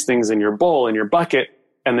all these things in your bowl, in your bucket,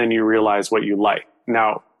 and then you realize what you like.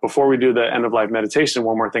 Now, before we do the end of life meditation,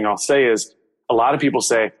 one more thing I'll say is a lot of people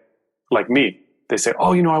say, like me, they say,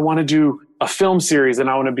 oh, I want to do a film series and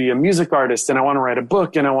I want to be a music artist and I want to write a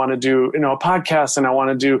book and I want to do, a podcast and I want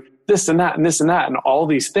to do this and that and this and that and all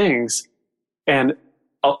these things. And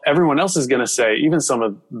everyone else is going to say, even some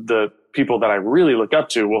of the people that I really look up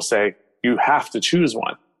to will say, you have to choose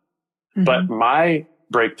one. Mm-hmm. But my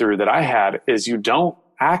breakthrough that I had is you don't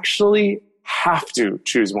actually have to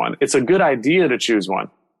choose one. It's a good idea to choose one.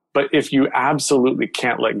 But if you absolutely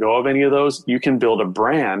can't let go of any of those, you can build a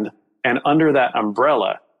brand. And under that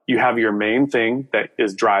umbrella, you have your main thing that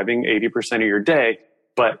is driving 80% of your day,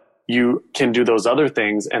 but you can do those other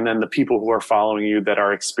things. And then the people who are following you that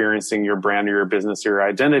are experiencing your brand or your business or your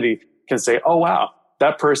identity can say, oh, wow,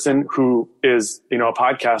 that person who is, a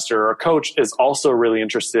podcaster or a coach is also really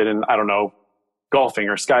interested in, I don't know, golfing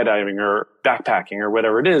or skydiving or backpacking or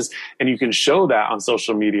whatever it is. And you can show that on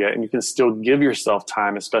social media, and you can still give yourself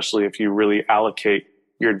time, especially if you really allocate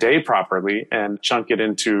your day properly and chunk it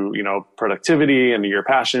into, productivity and your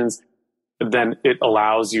passions. Then it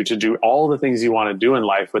allows you to do all the things you want to do in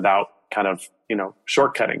life without kind of,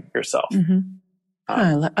 shortcutting yourself.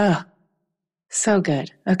 So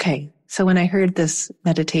good. Okay. So when I heard this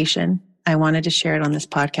meditation, I wanted to share it on this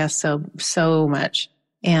podcast so much,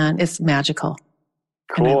 and it's magical.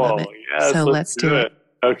 Cool. And I love it. Yes, so let's do it.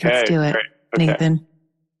 Okay. Let's do it. Great. Okay. Nathan.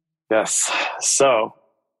 Yes. So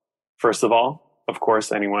first of all, of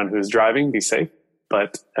course, anyone who's driving, be safe.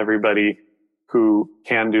 But everybody who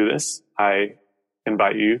can do this, I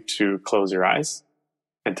invite you to close your eyes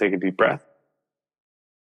and take a deep breath.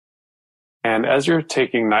 And as you're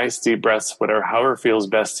taking nice deep breaths, however feels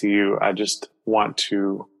best to you, I just want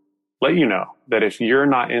to let you know that if you're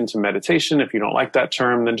not into meditation, if you don't like that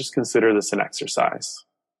term, then just consider this an exercise.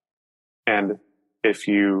 And if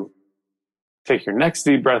you take your next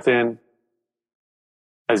deep breath in,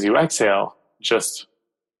 as you exhale, just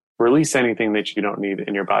release anything that you don't need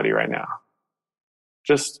in your body right now.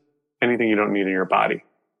 Just anything you don't need in your body.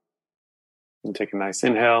 And take a nice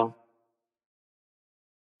inhale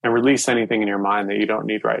and release anything in your mind that you don't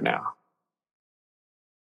need right now.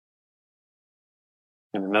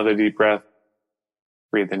 And another deep breath.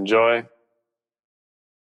 Breathe in joy.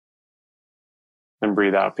 And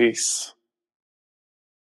breathe out peace.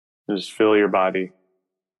 And just fill your body,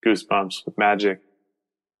 goosebumps, with magic,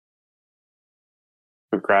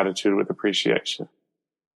 with gratitude, with appreciation.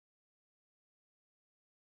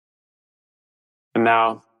 And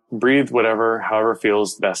now breathe however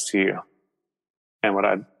feels best to you. And what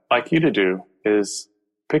I'd like you to do is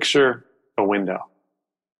picture a window.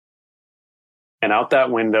 And out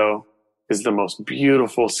that window is the most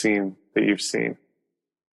beautiful scene that you've seen.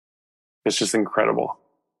 It's just incredible.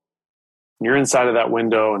 You're inside of that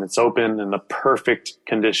window and it's open and the perfect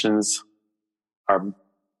conditions are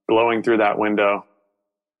blowing through that window.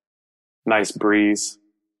 Nice breeze.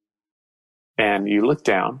 And you look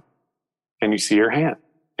down and you see your hand.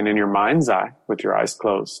 And in your mind's eye, with your eyes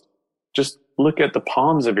closed, just look at the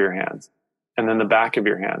palms of your hands and then the back of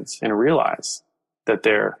your hands and realize that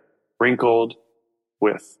they're wrinkled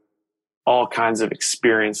with all kinds of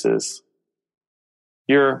experiences.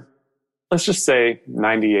 You're, let's just say,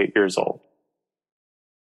 98 years old.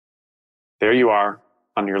 There you are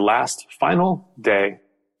on your last final day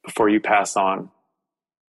before you pass on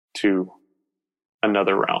to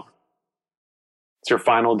another realm. It's your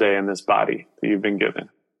final day in this body that you've been given.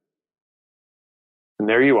 And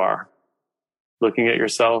there you are, looking at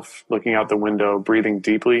yourself, looking out the window, breathing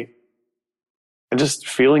deeply, and just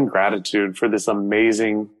feeling gratitude for this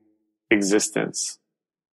amazing existence.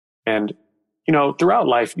 And, throughout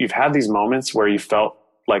life, you've had these moments where you felt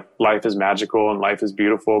like life is magical and life is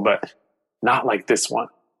beautiful, but not like this one.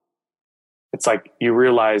 It's like you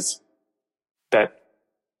realize that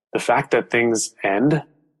the fact that things end,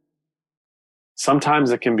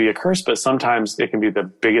 sometimes it can be a curse, but sometimes it can be the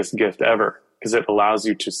biggest gift ever because it allows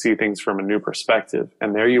you to see things from a new perspective.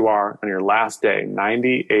 And there you are on your last day,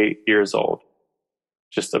 98 years old,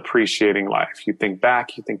 just appreciating life. You think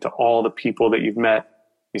back, you think to all the people that you've met,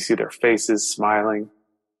 you see their faces smiling, you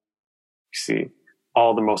see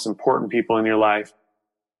all the most important people in your life.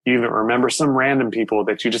 You even remember some random people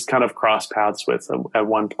that you just kind of cross paths with at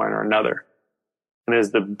one point or another. And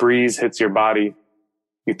as the breeze hits your body,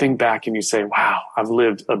 you think back and you say, wow, I've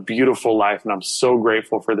lived a beautiful life and I'm so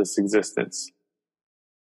grateful for this existence.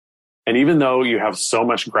 And even though you have so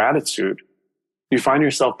much gratitude, you find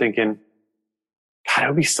yourself thinking, God, it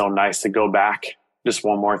would be so nice to go back just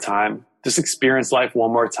one more time, just experience life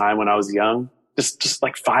one more time when I was young, just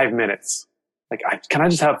like 5 minutes. Can I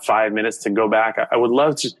just have 5 minutes to go back? I would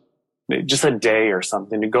love to, just a day or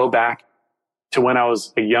something, to go back to when I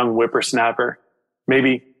was a young whippersnapper,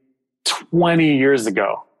 maybe 20 years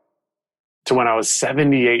ago, to when I was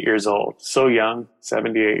 78 years old. So young,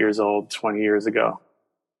 78 years old, 20 years ago.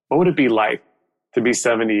 What would it be like to be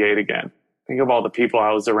 78 again? Think of all the people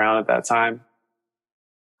I was around at that time.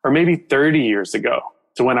 Or maybe 30 years ago,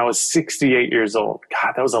 to when I was 68 years old.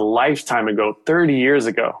 God, that was a lifetime ago, 30 years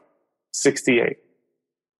ago. 68.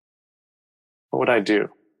 What would I do?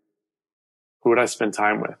 Who would I spend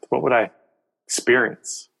time with? What would I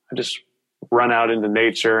experience? I just run out into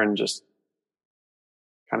nature and just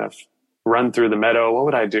kind of run through the meadow, what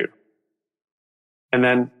would I do? And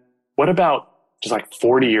then what about just like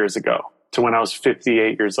 40 years ago to when I was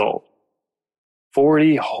 58 years old?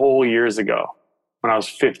 40 whole years ago when I was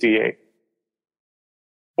 58.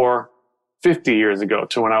 Or 50 years ago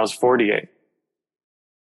to when I was 48.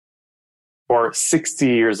 Or 60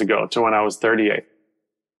 years ago to when I was 38.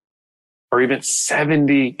 Or even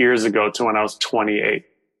 70 years ago to when I was 28.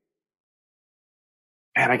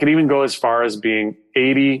 And I could even go as far as being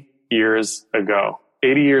 80 years ago,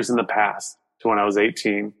 80 years in the past to when I was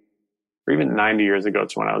 18, or even 90 years ago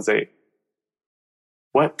to when I was 8.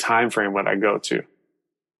 What time frame would I go to?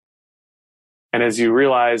 And as you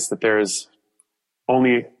realize that there's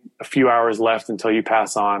only a few hours left until you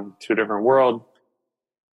pass on to a different world,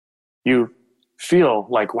 you feel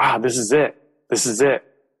like, wow, this is it. This is it.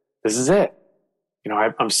 This is it. You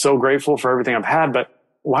know, I'm so grateful for everything I've had, but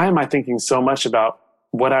why am I thinking so much about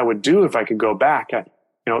what I would do if I could go back?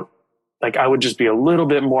 I would just be a little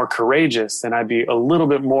bit more courageous, and I'd be a little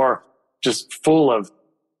bit more just full of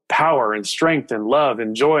power and strength and love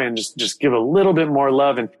and joy, and just give a little bit more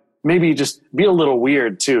love, and maybe just be a little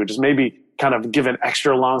weird too. Just maybe kind of give an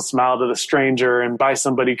extra long smile to the stranger and buy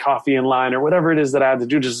somebody coffee in line, or whatever it is that I have to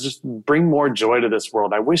do. Just bring more joy to this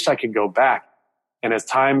world. I wish I could go back. And as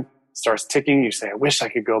time starts ticking, you say, I wish I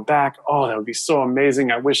could go back. Oh, that would be so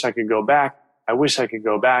amazing. I wish I could go back. I wish I could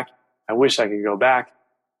go back. I wish I could go back.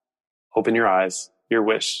 Open your eyes. Your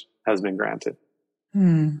wish has been granted.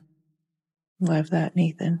 Love that,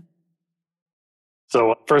 Nathan.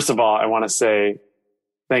 So first of all, I want to say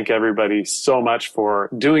thank everybody so much for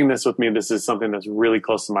doing this with me. This is something that's really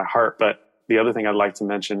close to my heart. But the other thing I'd like to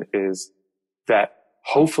mention is that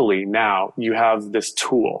hopefully now you have this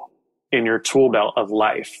tool in your tool belt of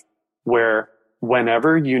life where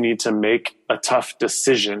whenever you need to make a tough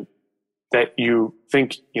decision that you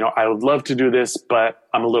think, I would love to do this, but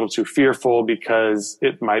I'm a little too fearful because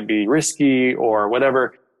it might be risky or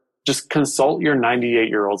whatever, just consult your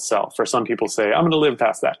 98-year-old self. Or some people say, I'm going to live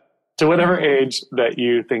past that. To whatever age that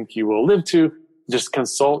you think you will live to, just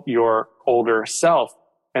consult your older self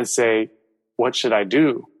and say, what should I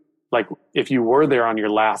do? Like, if you were there on your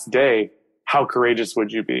last day, how courageous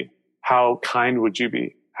would you be? How kind would you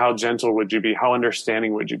be? How gentle would you be? How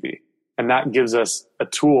understanding would you be? And that gives us a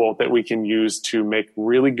tool that we can use to make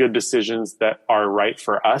really good decisions that are right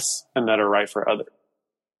for us and that are right for others.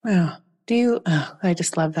 Wow. I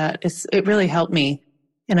just love that. It really helped me.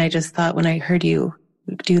 And I just thought when I heard you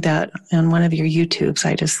do that on one of your YouTubes,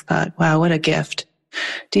 I just thought, wow, what a gift.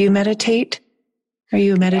 Do you meditate? Are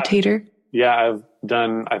you a meditator? Yeah, I've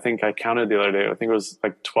done, I think I counted the other day, I think it was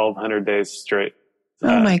like 1,200 days straight.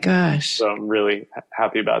 Oh my gosh. So I'm really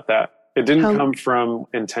happy about that. It didn't come from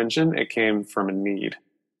intention. It came from a need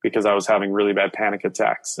because I was having really bad panic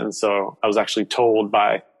attacks. And so I was actually told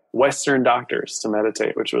by Western doctors to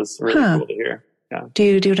meditate, which was really cool to hear. Yeah. Do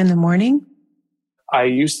you do it in the morning? I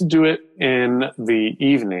used to do it in the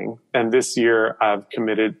evening. And this year I've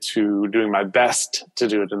committed to doing my best to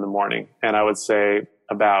do it in the morning. And I would say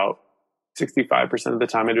about 65% of the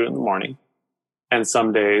time I do it in the morning. And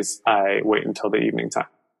some days I wait until the evening time.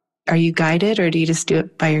 Are you guided or do you just do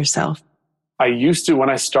it by yourself? I used to.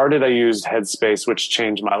 When I started, I used Headspace, which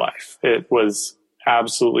changed my life. It was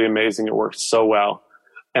absolutely amazing. It worked so well.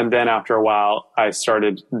 And then after a while, I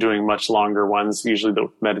started doing much longer ones. Usually the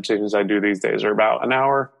meditations I do these days are about an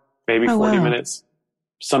hour, maybe 40 minutes,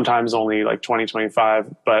 sometimes only like 20,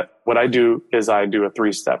 25. But what I do is I do a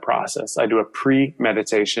 3-step process. I do a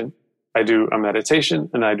pre-meditation, I do a meditation,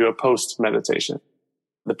 and I do a post-meditation.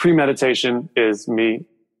 The pre-meditation is me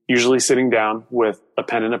usually sitting down with a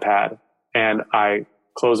pen and a pad, and I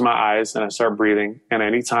close my eyes and I start breathing. And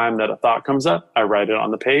anytime that a thought comes up, I write it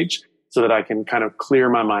on the page so that I can kind of clear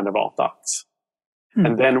my mind of all thoughts.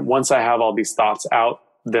 And then once I have all these thoughts out,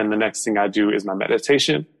 then the next thing I do is my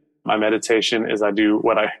meditation. My meditation is I do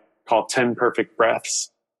what I call 10 perfect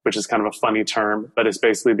breaths, which is kind of a funny term, but it's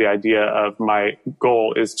basically the idea of my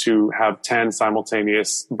goal is to have 10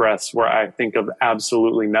 simultaneous breaths where I think of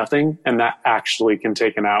absolutely nothing. And that actually can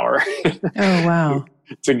take an hour. Oh, wow.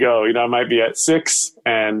 To go. I might be at 6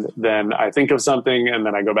 and then I think of something and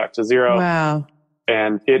then I go back to 0. Wow.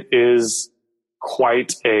 And it is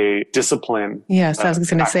quite a discipline. Yes, I was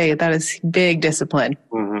going to say that is big discipline.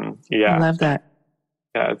 Mm-hmm. Yeah. I love that.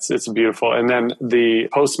 Yeah, it's beautiful. And then the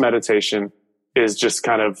post meditation is just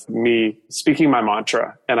kind of me speaking my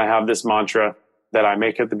mantra. And I have this mantra that I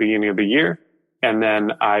make at the beginning of the year. And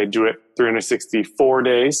then I do it 364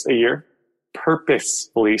 days a year,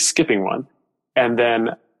 purposefully skipping one. And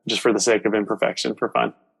then just for the sake of imperfection, for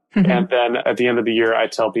fun. And then at the end of the year, I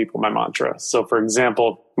tell people my mantra. So for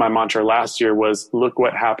example, my mantra last year was, look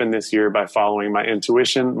what happened this year by following my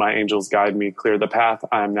intuition. My angels guide me, clear the path.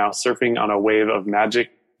 I am now surfing on a wave of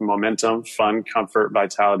magic, momentum, fun, comfort,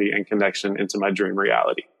 vitality, and connection into my dream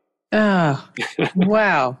reality. Oh,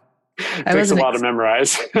 wow. Takes a while to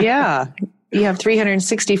memorize. Yeah. You have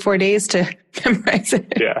 364 days to memorize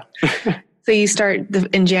it. Yeah. So you start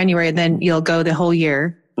in January, and then you'll go the whole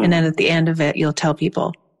year. And then at the end of it, you'll tell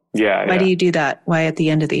people. Yeah. Why do you do that? Why at the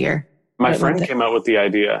end of the year? My friend came up with the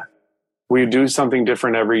idea. We do something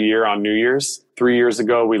different every year on New Year's. 3 years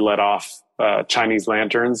ago, we let off Chinese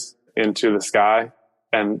lanterns into the sky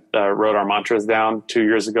and wrote our mantras down. 2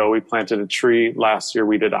 years ago, we planted a tree. Last year,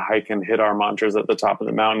 we did a hike and hit our mantras at the top of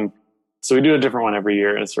the mountain. So we do a different one every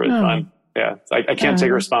year, and it's really fun. Yeah, I can't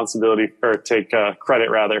take responsibility or take credit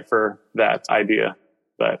rather for that idea,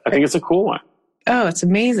 but I think it's a cool one. Oh, it's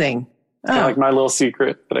amazing. Kind of like my little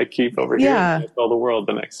secret that I keep over here and tell the world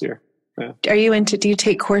the next year. Yeah. Do you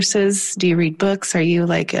take courses? Do you read books? Are you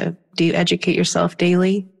do you educate yourself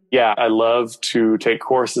daily? Yeah, I love to take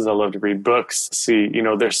courses. I love to read books. See,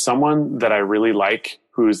 there's someone that I really like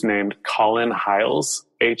who's named Colin Hiles,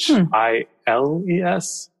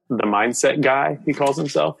 Hiles, the mindset guy, he calls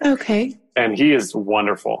himself. Okay. And he is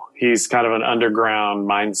wonderful. He's kind of an underground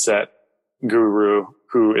mindset guru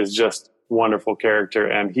who is just wonderful character.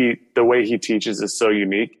 And the way he teaches is so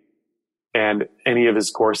unique. And any of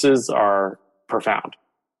his courses are profound.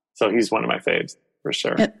 So he's one of my faves for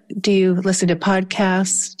sure. Do you listen to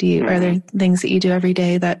podcasts? Are there things that you do every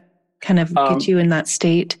day that kind of get you in that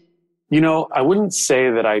state? I wouldn't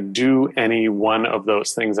say that I do any one of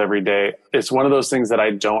those things every day. It's one of those things that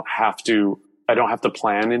I don't have to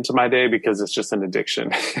plan into my day because it's just an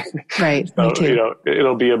addiction. Right. So, me too.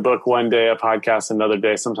 It'll be a book one day, a podcast another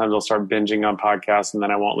day. Sometimes I'll start binging on podcasts and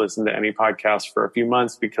then I won't listen to any podcasts for a few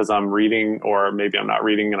months because I'm reading, or maybe I'm not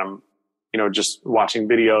reading and I'm, just watching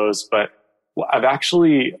videos. But I've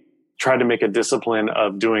actually tried to make a discipline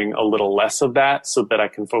of doing a little less of that so that I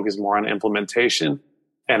can focus more on implementation.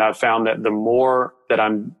 And I've found that the more that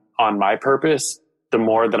I'm on my purpose, the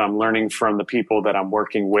more that I'm learning from the people that I'm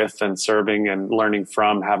working with and serving and learning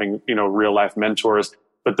from, having, real life mentors.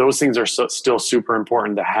 But those things are still super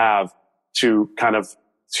important to have to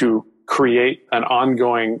create an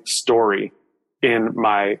ongoing story in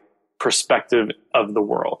my perspective of the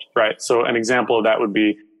world, right? So an example of that would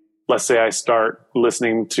be, let's say I start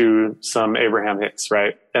listening to some Abraham Hicks,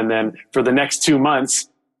 right? And then for the next 2 months,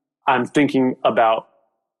 I'm thinking about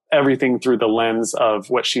everything through the lens of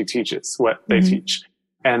what she teaches, what they teach.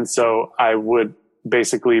 And so I would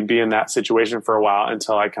basically be in that situation for a while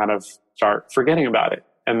until I kind of start forgetting about it.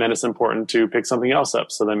 And then it's important to pick something else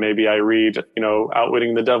up. So then maybe I read,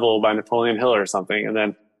 Outwitting the Devil by Napoleon Hill or something. And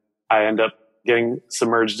then I end up getting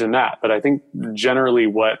submerged in that. But I think generally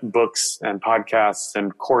what books and podcasts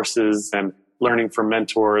and courses and learning from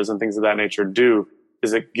mentors and things of that nature do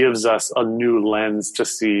is it gives us a new lens to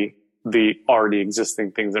see the already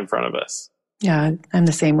existing things in front of us. Yeah, I'm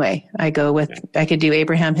the same way. I could do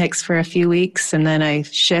Abraham Hicks for a few weeks and then I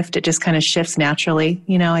shift. It just kind of shifts naturally.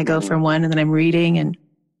 I go from one and then I'm reading and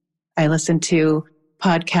I listen to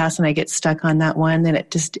podcasts and I get stuck on that one. Then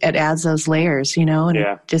it adds those layers, and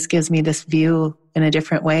it just gives me this view in a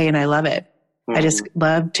different way. And I love it. I just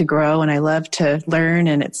love to grow and I love to learn.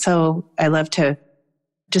 And I love to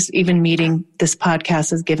just even meeting this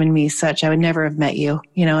podcast has given me I would never have met you.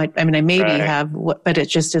 I maybe have, but it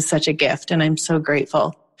just is such a gift and I'm so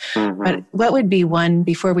grateful. But what would be one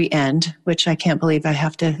before we end, which I can't believe I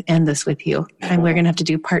have to end this with you, and we're going to have to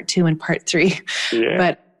do part 2 and part 3. Yeah.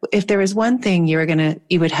 But if there was one thing you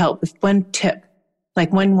would help with, one tip,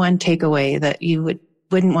 like one takeaway that you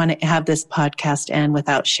wouldn't want to have this podcast end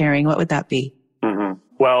without sharing, what would that be?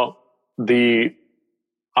 Well, the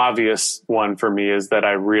obvious one for me is that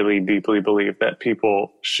I really deeply believe that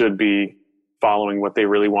people should be following what they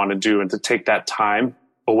really want to do and to take that time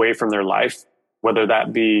away from their life, whether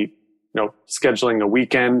that be, scheduling a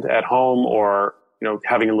weekend at home or,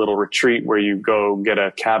 having a little retreat where you go get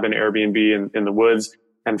a cabin Airbnb in the woods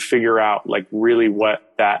and figure out like really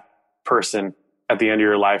what that person at the end of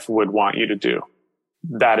your life would want you to do.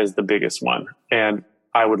 That is the biggest one. And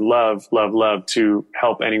I would love, love, love to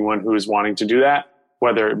help anyone who is wanting to do that,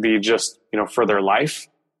 whether it be just, for their life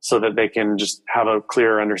so that they can just have a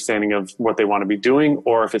clearer understanding of what they want to be doing,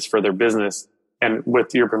 or if it's for their business. And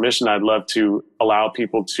with your permission, I'd love to allow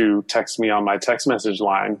people to text me on my text message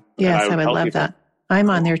line. Yes, I would love people. That. I'm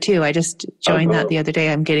on there too. I just joined that the other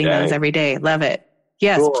day. I'm getting those every day. Love it.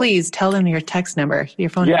 Yes, cool. Please tell them your text number, your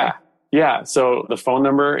phone number. Yeah. So the phone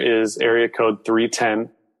number is area code 310-888-5828.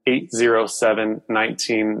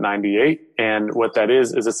 807-1998. And what that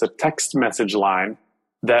is it's a text message line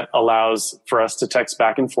that allows for us to text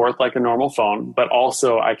back and forth like a normal phone, but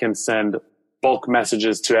also I can send bulk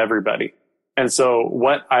messages to everybody. And so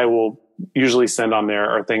what I will usually send on there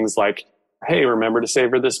are things like, hey, remember to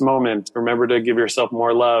savor this moment. Remember to give yourself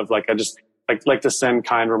more love. Like I just like to send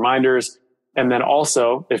kind reminders. And then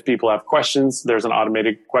also, if people have questions, there's an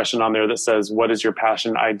automated question on there that says, what is your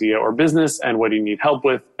passion, idea, or business? And what do you need help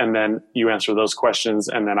with? And then you answer those questions,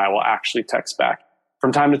 and then I will actually text back.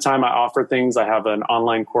 From time to time, I offer things. I have an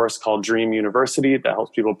online course called Dream University that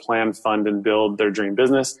helps people plan, fund, and build their dream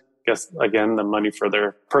business. Guess, again, the money for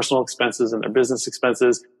their personal expenses and their business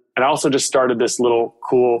expenses. And I also just started this little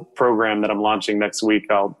cool program that I'm launching next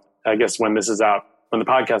week. I guess when this is out, when the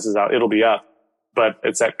podcast is out, it'll be up. But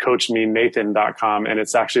it's at coachmenathan.com. And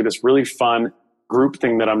it's actually this really fun group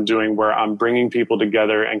thing that I'm doing where I'm bringing people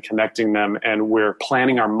together and connecting them. And we're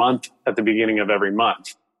planning our month at the beginning of every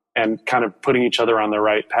month and kind of putting each other on the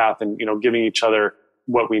right path and, giving each other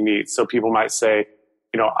what we need. So people might say,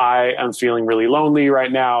 I am feeling really lonely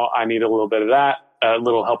right now. I need a little bit of that, a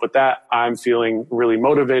little help with that. I'm feeling really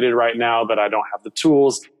motivated right now, but I don't have the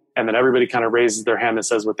tools. And then everybody kind of raises their hand and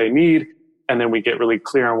says what they need. And then we get really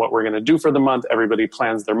clear on what we're going to do for the month. Everybody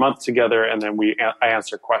plans their month together. And then I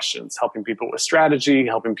answer questions, helping people with strategy,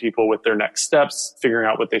 helping people with their next steps, figuring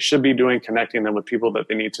out what they should be doing, connecting them with people that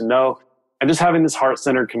they need to know, and just having this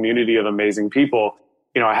heart-centered community of amazing people.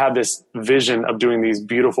 I had this vision of doing these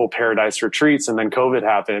beautiful paradise retreats, and then COVID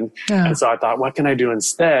happened. Yeah. And so I thought, what can I do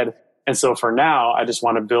instead? And so for now, I just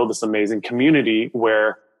want to build this amazing community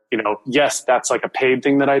where, yes, that's like a paid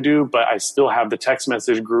thing that I do, but I still have the text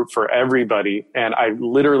message group for everybody. And I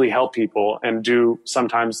literally help people and do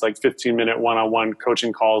sometimes like 15-minute one-on-one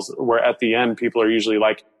coaching calls where at the end, people are usually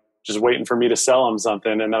like just waiting for me to sell them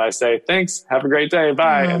something. And then I say, thanks, have a great day,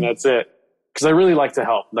 bye. Mm-hmm. And that's it. Because I really like to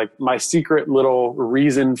help. Like my secret little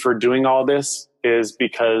reason for doing all this is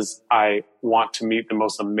because I want to meet the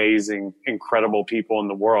most amazing, incredible people in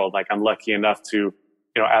the world. Like I'm lucky enough to,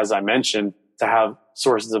 as I mentioned, to have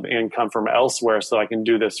sources of income from elsewhere so I can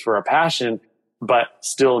do this for a passion, but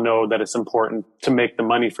still know that it's important to make the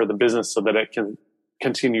money for the business so that it can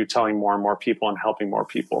continue telling more and more people and helping more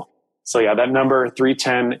people. So yeah, that number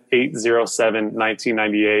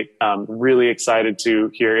 310-807-1998. Really excited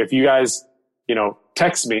to hear. If you guys,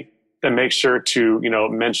 text me, then make sure to,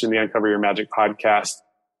 mention the Uncover Your Magic podcast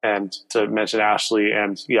and to mention Ashley.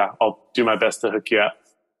 And yeah, I'll do my best to hook you up.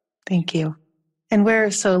 Thank you.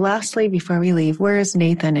 And so lastly, before we leave, where is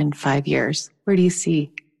Nathan in 5 years? Where do you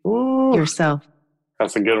see yourself?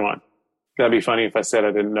 That's a good one. That'd be funny if I said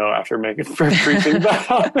I didn't know after preaching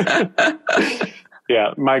about.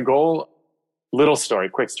 Yeah. My goal,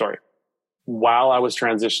 quick story. While I was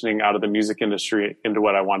transitioning out of the music industry into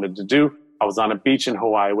what I wanted to do, I was on a beach in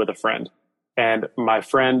Hawaii with a friend, and my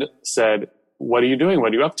friend said, what are you doing?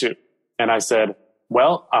 What are you up to? And I said,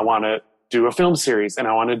 well, I want to do a film series, and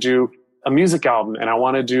I want to do a music album, and I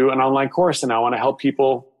want to do an online course, and I want to help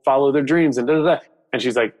people follow their dreams, and da-da-da. And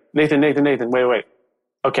she's like, Nathan, wait.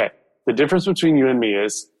 Okay. The difference between you and me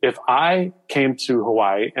is if I came to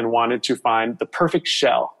Hawaii and wanted to find the perfect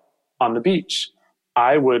shell on the beach,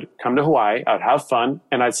 I would come to Hawaii, I'd have fun,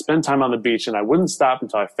 and I'd spend time on the beach, and I wouldn't stop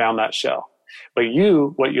until I found that shell. But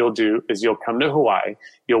what you'll do is you'll come to Hawaii,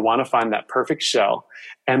 you'll want to find that perfect shell,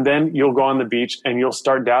 and then you'll go on the beach and you'll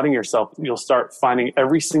start doubting yourself. You'll start finding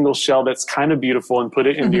every single shell that's kind of beautiful and put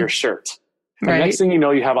it into your shirt. And next thing you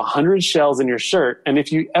know, you have 100 shells in your shirt. And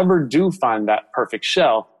if you ever do find that perfect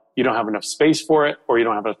shell, you don't have enough space for it, or you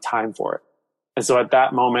don't have enough time for it. And so at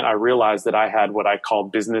that moment, I realized that I had what I call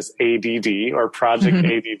business ADD or project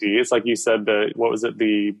ADD. It's like you said,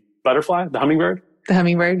 the butterfly, the hummingbird? The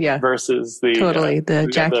hummingbird, yeah. Versus the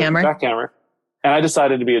jackhammer. Jackhammer. And I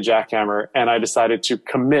decided to be a jackhammer, and I decided to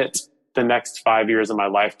commit the next 5 years of my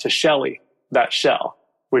life to Shelly, that shell,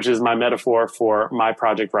 which is my metaphor for my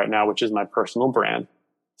project right now, which is my personal brand.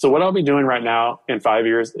 So what I'll be doing right now in 5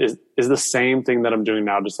 years is the same thing that I'm doing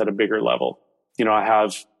now, just at a bigger level. I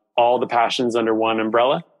have all the passions under one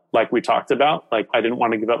umbrella, like we talked about. Like I didn't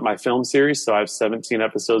want to give up my film series, so I have 17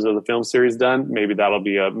 episodes of the film series done. Maybe that'll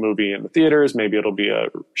be a movie in the theaters. Maybe it'll be a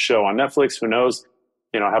show on Netflix. Who knows?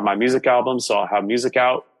 I have my music album, so I'll have music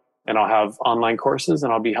out, and I'll have online courses,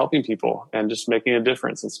 and I'll be helping people and just making a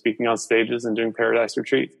difference and speaking on stages and doing Paradise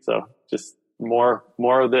Retreat. So just more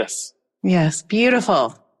of this. Yes.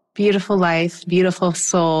 Beautiful life, beautiful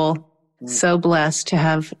soul. So blessed to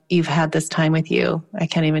have you've had this time with you. I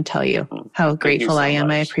can't even tell you how grateful I am.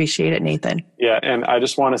 Much. I appreciate it, Nathan. Yeah. And I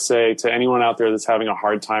just want to say to anyone out there that's having a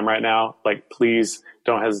hard time right now, like, please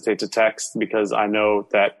don't hesitate to text, because I know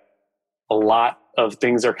that a lot of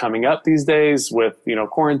things are coming up these days with,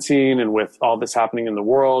 quarantine and with all this happening in the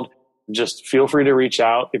world. Just feel free to reach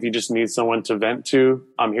out. If you just need someone to vent to,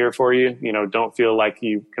 I'm here for you. Don't feel like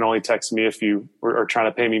you can only text me if you are trying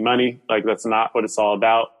to pay me money. Like, that's not what it's all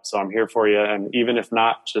about. So I'm here for you. And even if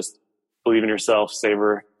not, just believe in yourself,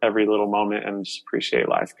 savor every little moment, and just appreciate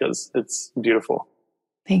life because it's beautiful.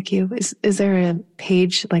 Thank you. Is there a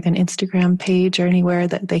page, like an Instagram page or anywhere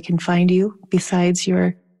that they can find you besides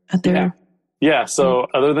your other? Yeah. So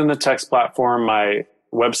other than the text platform, my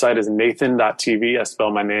website is nathan.tv. I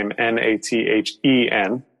spell my name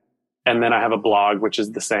Nathen. And then I have a blog, which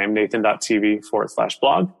is the same,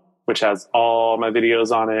 nathan.tv/blog, which has all my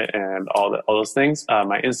videos on it and all those things.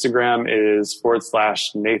 My Instagram is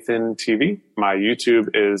 /NathanTV. My YouTube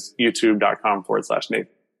is youtube.com/Nathan.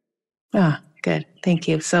 Ah, good. Thank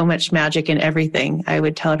you. So much magic in everything. I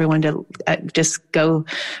would tell everyone to just go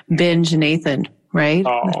binge Nathan, right?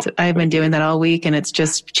 I've been doing that all week, and it's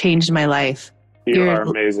just changed my life. You're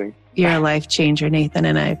amazing. You're a life changer, Nathan,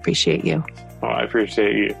 and I appreciate you. Oh, I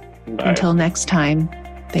appreciate you. Bye. Until next time,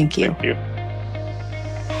 thank you. Thank you.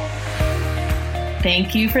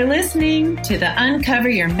 Thank you for listening to the Uncover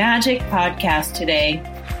Your Magic podcast today.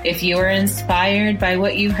 If you were inspired by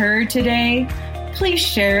what you heard today, please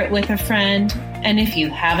share it with a friend. And if you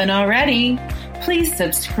haven't already, please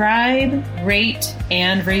subscribe, rate,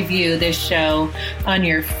 and review this show on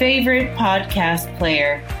your favorite podcast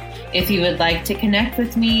player. If you would like to connect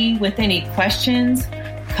with me with any questions,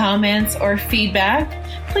 comments, or feedback,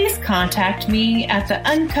 please contact me at the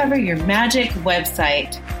Uncover Your Magic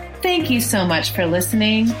website. Thank you so much for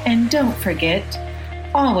listening, and don't forget,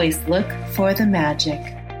 always look for the magic.